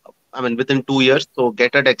once. Within 2 years. So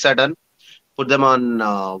get a DEXA done. Put them on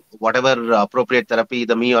whatever appropriate therapy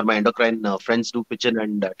either me or my endocrine friends do pitch in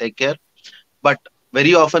and take care. But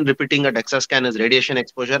very often repeating a DEXA scan is radiation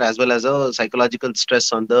exposure as well as a psychological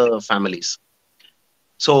stress on the families.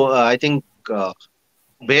 So I think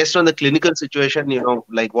based on the clinical situation,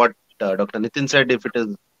 like what Dr. Nitin said, if it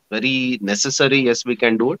is very necessary, yes, we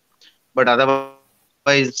can do it. But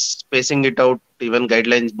otherwise, spacing it out, even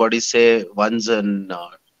guidelines bodies say once in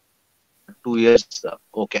 2 years,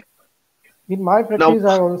 okay. In my practice, now,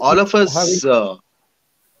 I also all of us,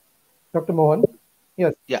 Dr. Mohan.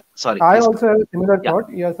 Yes. Yeah. Sorry. I please. also have a similar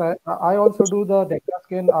thought. Yes, I also do the DEXA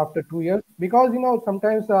scan after 2 years because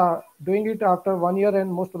sometimes doing it after 1 year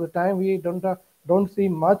and most of the time we don't don't see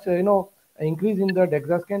much, increase in the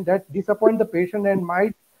DEXA scan, that disappoint the patient and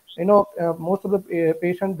might, most of the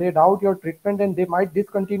patients, they doubt your treatment and they might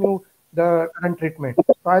discontinue the current treatment.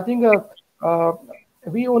 So I think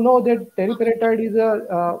we all know that teriparatide is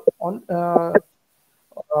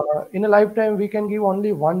in a lifetime we can give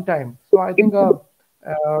only one time. So I think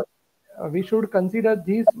we should consider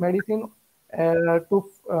this medicine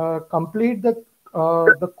to complete the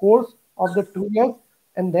course of the 2 years,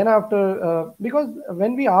 and then after, because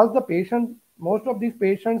when we ask the patient, most of these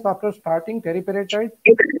patients after starting teriparatide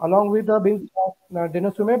along with the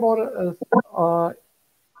denosumab or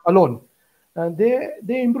alone,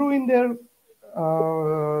 they improve in their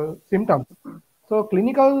symptoms. So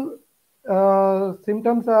clinical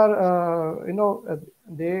symptoms are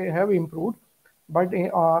they have improved, but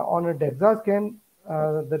on a DEXA scan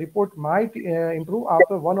the report might improve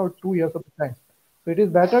after 1 or 2 years of time. So it is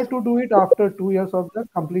better to do it after 2 years of the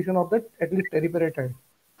completion of the at least teriparatide.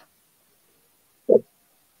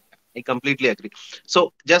 I completely agree.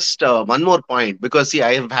 So just one more point, because see,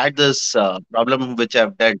 I have had this problem which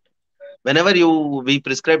I've dealt. Whenever we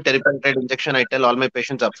prescribe teriparatide injection, I tell all my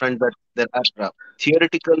patients upfront that there are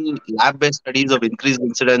theoretical lab-based studies of increased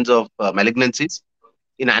incidence of malignancies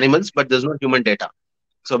in animals, but there's no human data.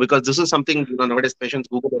 So because this is something, nowadays patients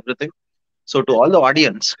Google everything. So to all the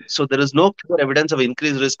audience, so there is no clear evidence of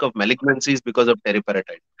increased risk of malignancies because of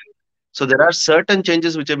teriparatide. So there are certain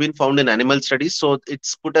changes which have been found in animal studies. So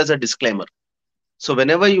it's put as a disclaimer. So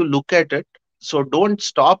whenever you look at it, so don't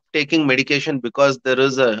stop taking medication because there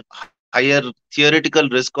is a higher theoretical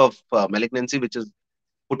risk of malignancy which is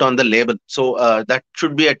put on the label. So that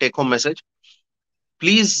should be a take-home message.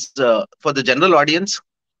 Please, for the general audience,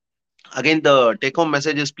 again, the take-home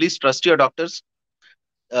message is please trust your doctors.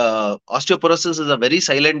 Osteoporosis is a very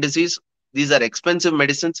silent disease. These are expensive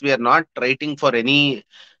medicines. We are not writing for any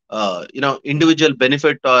individual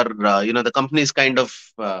benefit or the company's kind of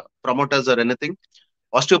promoters or anything.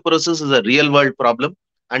 Osteoporosis is a real world problem,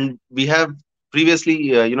 and we have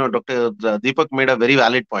previously Dr. Deepak made a very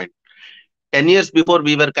valid point. 10 years before,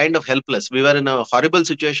 we were kind of helpless. We were in a horrible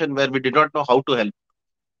situation where we did not know how to help.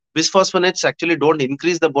 Bisphosphonates actually don't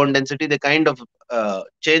increase the bone density. They kind of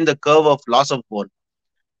change the curve of loss of bone.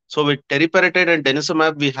 So with teriparatide and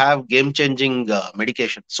denosumab, we have game-changing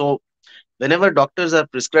medication. So whenever doctors are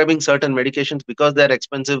prescribing certain medications, because they're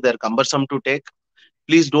expensive, they're cumbersome to take,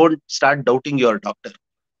 please don't start doubting your doctor.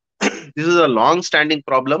 This is a long-standing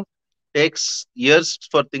problem. Takes years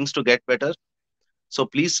for things to get better. So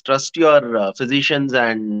please trust your physicians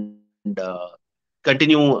and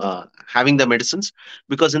continue having the medicines,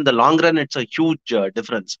 because in the long run, it's a huge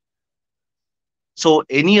difference. So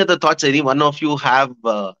any other thoughts any one of you have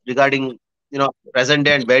regarding present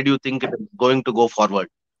day, and where do you think it is going to go forward?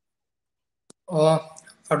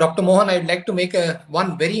 Dr. Mohan, I'd like to make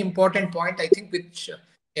one very important point, I think, which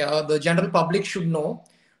the general public should know.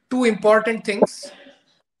 Two important things.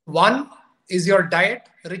 One is your diet,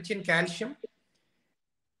 rich in calcium.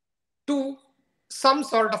 Two, some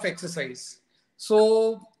sort of exercise.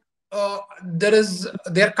 So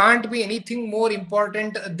there can't be anything more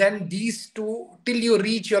important than these two till you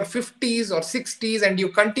reach your 50s or 60s and you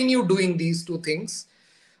continue doing these two things.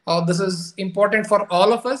 This is important for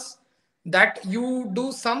all of us, that you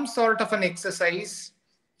do some sort of an exercise,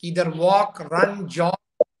 either walk, run, jog,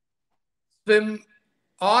 swim,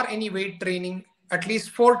 or any weight training at least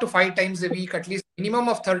 4 to 5 times a week, at least minimum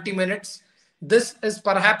of 30 minutes. This is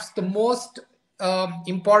perhaps the most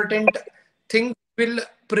important thing. Will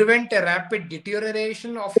prevent a rapid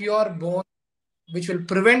deterioration of your bone, which will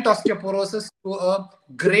prevent osteoporosis to a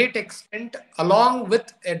great extent, along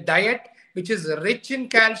with a diet which is rich in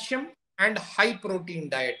calcium and high protein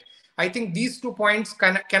diet. I think these 2 points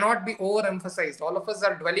cannot be overemphasized. All of us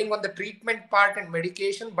are dwelling on the treatment part and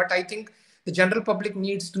medication, but I think the general public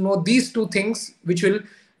needs to know these 2 things, which will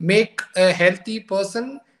make a healthy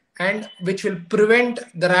person and which will prevent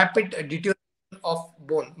the rapid deterioration of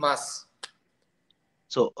bone mass.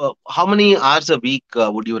 So how many hours a week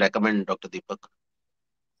would you recommend, Dr. Deepak?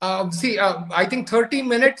 I think 30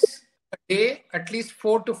 minutes a day, at least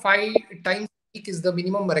 4 to 5 times a week is the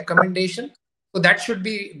minimum recommendation. So that should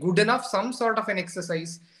be good enough, some sort of an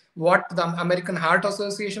exercise. What the American Heart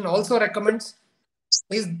Association also recommends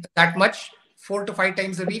is that much, 4 to 5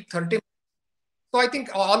 times a week, 30 minutes. So I think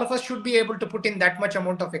all of us should be able to put in that much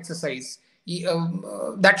amount of exercise.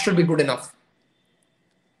 That should be good enough.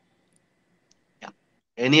 Yeah.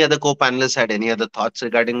 Any other co-panelists had any other thoughts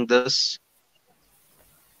regarding this?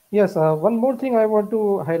 Yes, one more thing I want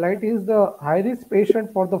to highlight is the high-risk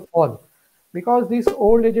patient for the fall. Because this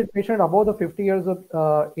old-aged patient above the 50 years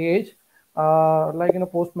of age, like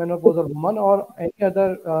postmenopausal woman or any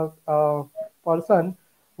other person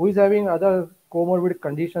who is having other comorbid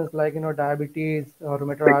conditions like diabetes or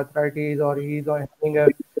rheumatoid arthritis, or he is having a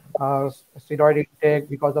steroid intake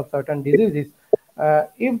because of certain diseases.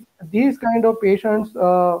 If these kind of patients who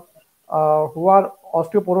are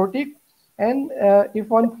osteoporotic, and if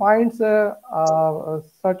one finds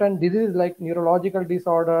certain disease like neurological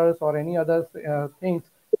disorders or any other things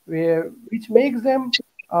which makes them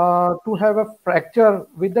to have a fracture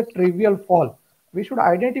with the trivial fall, we should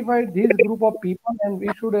identify this group of people and we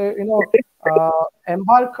should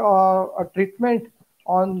embark a treatment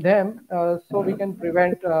on them so we can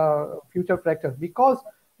prevent future fractures. Because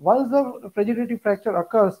once the fragility fracture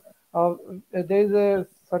occurs, there is a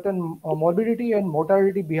certain morbidity and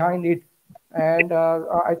mortality behind it. And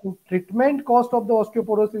I think treatment cost of the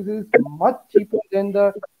osteoporosis is much cheaper than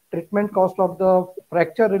the treatment cost of the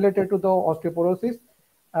fracture related to the osteoporosis,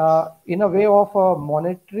 in a way of a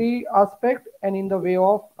monetary aspect and in the way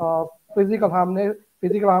of physical harm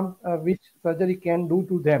which surgery can do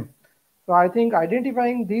to them. So I think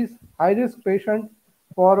identifying these high risk patients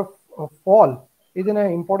for fall is an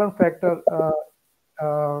important factor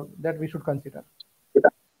that we should consider.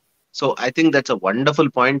 So I think that's a wonderful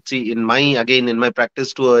point. See, in my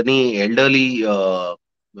practice to any elderly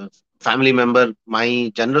family member, my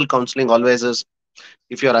general counseling always is,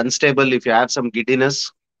 if you're unstable, if you have some giddiness,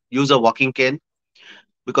 use a walking cane,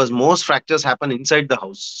 because most fractures happen inside the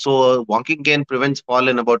house. So a walking cane prevents fall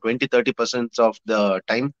in about 20-30% of the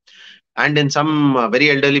time. And in some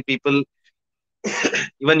very elderly people,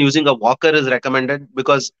 even using a walker is recommended,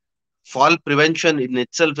 because fall prevention in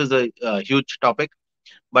itself is a huge topic.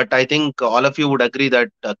 But I think all of you would agree that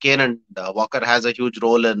cane and walker has a huge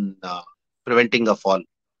role in preventing a fall.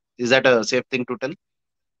 Is that a safe thing to tell?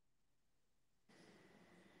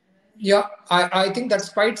 Yeah, I think that's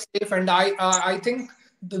quite safe, and I think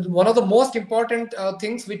one of the most important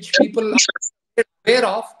things which people are aware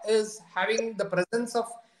of is having the presence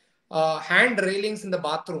of hand railings in the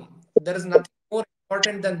bathroom. There is nothing more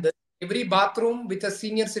important than this. Every bathroom with a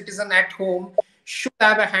senior citizen at home should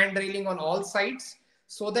have a hand railing on all sides,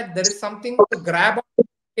 so that there is something to grab on in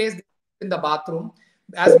case in the bathroom,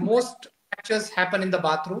 as most fractures happen in the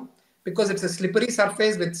bathroom because it's a slippery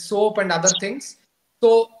surface with soap and other things.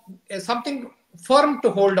 So something firm to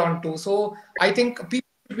hold on to. So I think people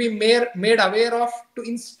should be made aware of to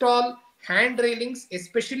install hand railings,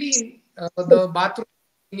 especially in the bathroom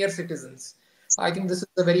senior citizens. I think this is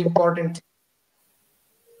a very important thing.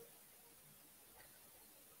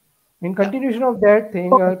 In continuation of that thing,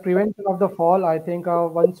 prevention of the fall, I think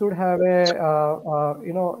one should have a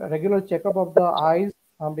regular checkup of the eyes,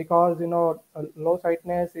 because low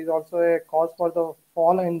sightness is also a cause for the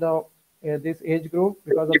fall in the this age group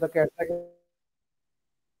because of the cataract.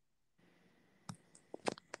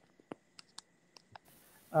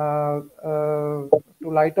 To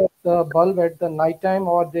light up the bulb at the night time,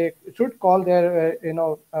 or they should call their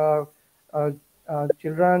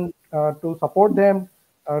children to support them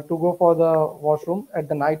to go for the washroom at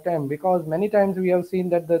the night time, because many times we have seen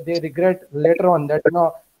that they regret later on that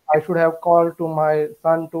I should have called to my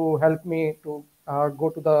son to help me to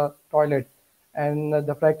go to the toilet, and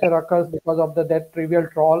the fracture occurs because of that trivial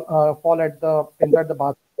fall at the inside the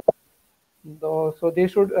bathroom. So they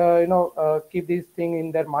should keep this thing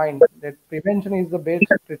in their mind that prevention is the best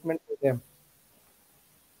treatment for them.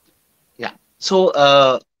 Yeah.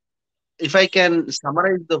 So if I can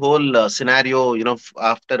summarize the whole scenario,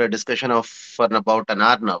 after a discussion of for about an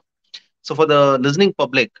hour now. So for the listening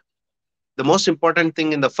public, the most important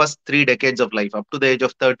thing in the first 3 decades of life, up to the age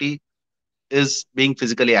of 30, is being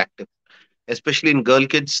physically active. Especially in girl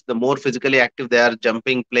kids, the more physically active they are,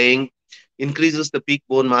 jumping, playing, increases the peak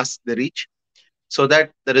bone mass they reach, so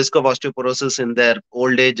that the risk of osteoporosis in their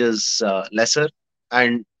old age is lesser,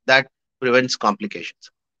 and that prevents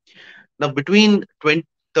complications. Now, between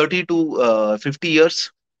 30 to 50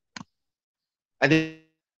 years, I think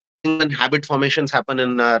when habit formations happen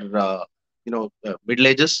in our middle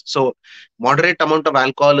ages. So moderate amount of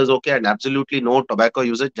alcohol is okay, and absolutely no tobacco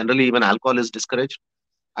usage. Generally, even alcohol is discouraged.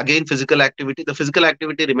 Again, physical activity. The physical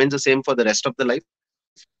activity remains the same for the rest of the life,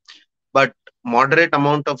 but moderate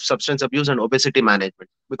amount of substance abuse and obesity management.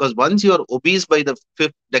 Because once you are obese by the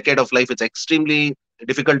fifth decade of life, it's extremely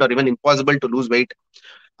difficult or even impossible to lose weight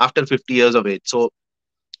after 50 years of age. So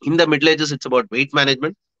in the middle ages, it's about weight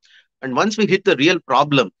management. And once we hit the real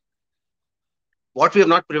problem, what we have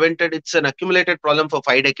not prevented, it's an accumulated problem for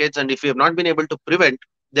 5 decades. And if we have not been able to prevent,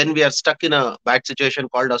 then we are stuck in a bad situation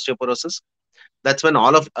called osteoporosis. That's when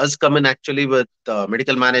all of us come in actually with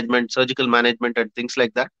medical management, surgical management, and things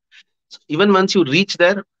like that. So even once you reach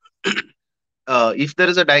there, if there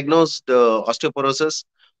is a diagnosed osteoporosis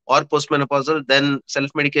or postmenopausal, then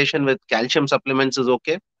self-medication with calcium supplements is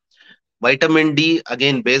okay. Vitamin D,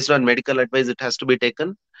 again, based on medical advice, it has to be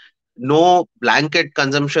taken. No blanket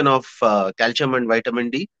consumption of calcium and vitamin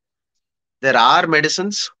D. There are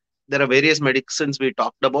medicines. There are various medicines we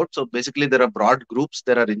talked about. So basically, there are broad groups.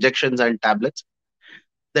 There are injections and tablets.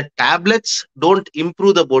 The tablets don't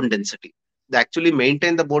improve the bone density. They actually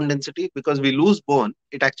maintain the bone density because we lose bone.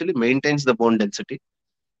 It actually maintains the bone density.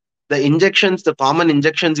 The injections, the common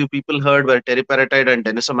injections you people heard were teriparatide and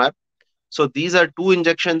denosumab. So these are two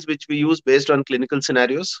injections which we use based on clinical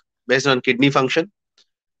scenarios, based on kidney function.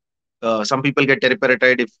 Some people get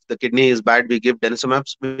teriparatide. If the kidney is bad, we give denosumab,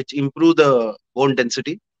 which improve the bone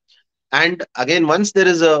density. And again, once there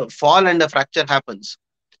is a fall and a fracture happens,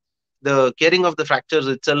 the caring of the fractures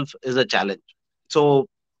itself is a challenge. So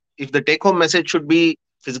if the take-home message should be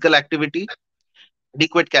physical activity,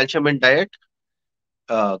 adequate calcium in diet,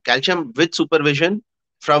 calcium with supervision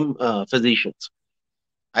from physicians.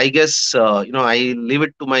 I guess, I leave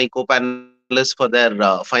it to my co-panelists for their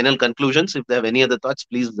final conclusions. If they have any other thoughts,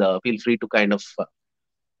 please feel free to kind of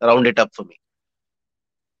round it up for me.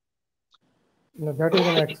 No, that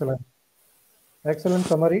is an excellent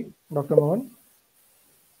summary, Dr. Mohan.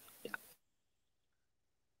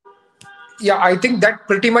 Yeah, I think that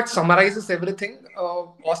pretty much summarizes everything.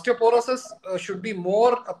 Osteoporosis should be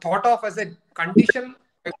more thought of as a condition.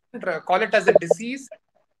 I wouldn't call it as a disease.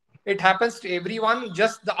 It happens to everyone.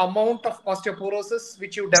 Just the amount of osteoporosis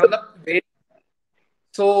which you develop varies.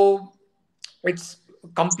 So it's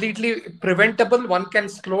completely preventable. One can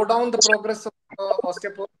slow down the progress of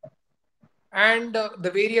osteoporosis. And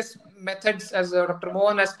the various methods, as Dr.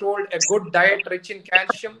 Mohan has told, a good diet rich in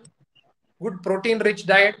calcium, good protein-rich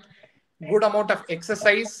diet, good amount of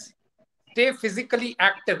exercise, stay physically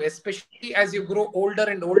active, especially as you grow older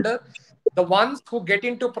and older. The ones who get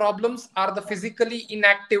into problems are the physically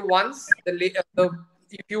inactive ones.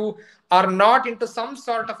 If you are not into some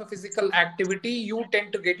sort of a physical activity, you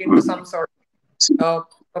tend to get into some sort of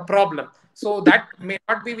a problem. So that may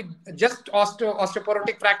not be with just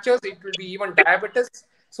osteoporotic fractures. It will be even diabetes.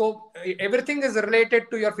 So everything is related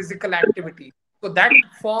to your physical activity. So that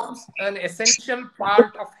forms an essential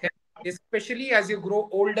part of health, especially as you grow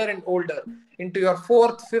older and older into your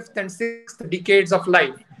 4th, 5th, and 6th decades of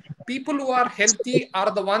life. People who are healthy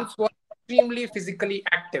are the ones who are extremely physically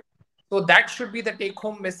active. So that should be the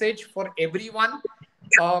take-home message for everyone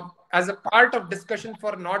as a part of discussion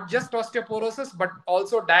for not just osteoporosis, but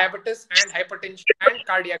also diabetes and hypertension and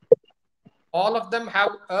cardiac. All of them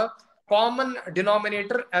have a common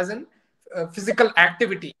denominator as in physical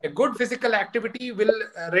activity. A good physical activity will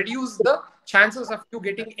reduce the chances of you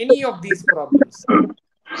getting any of these problems.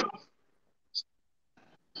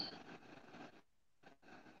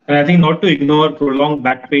 And I think not to ignore prolonged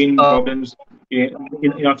back pain problems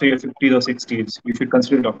after your 50s or 60s. You should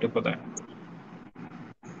consider a doctor for that.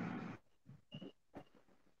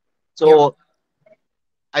 So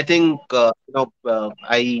I think,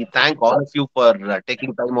 I thank all of you for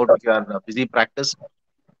taking time out of your busy practice.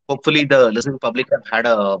 Hopefully the listening public have had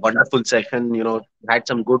a wonderful session, had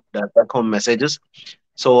some good take-home messages.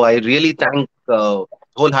 So I really thank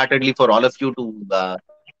wholeheartedly for all of you to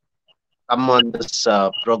come on this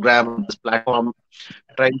program, on this platform,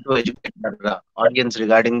 trying to educate our audience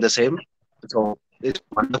regarding the same. So it's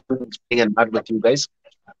wonderful being an art with you guys.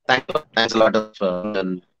 Thanks a lot of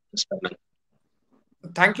this panel.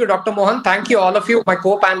 Thank you, Dr. Mohan. Thank you, all of you, my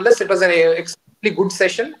co-panelists. It was an extremely good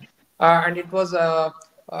session, and it was a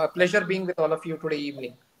pleasure being with all of you today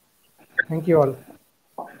evening. Thank you all.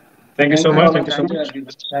 Thank you so much. Thank you so much.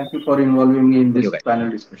 Thank you for involving me in this panel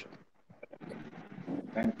discussion.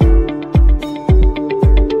 Thank you.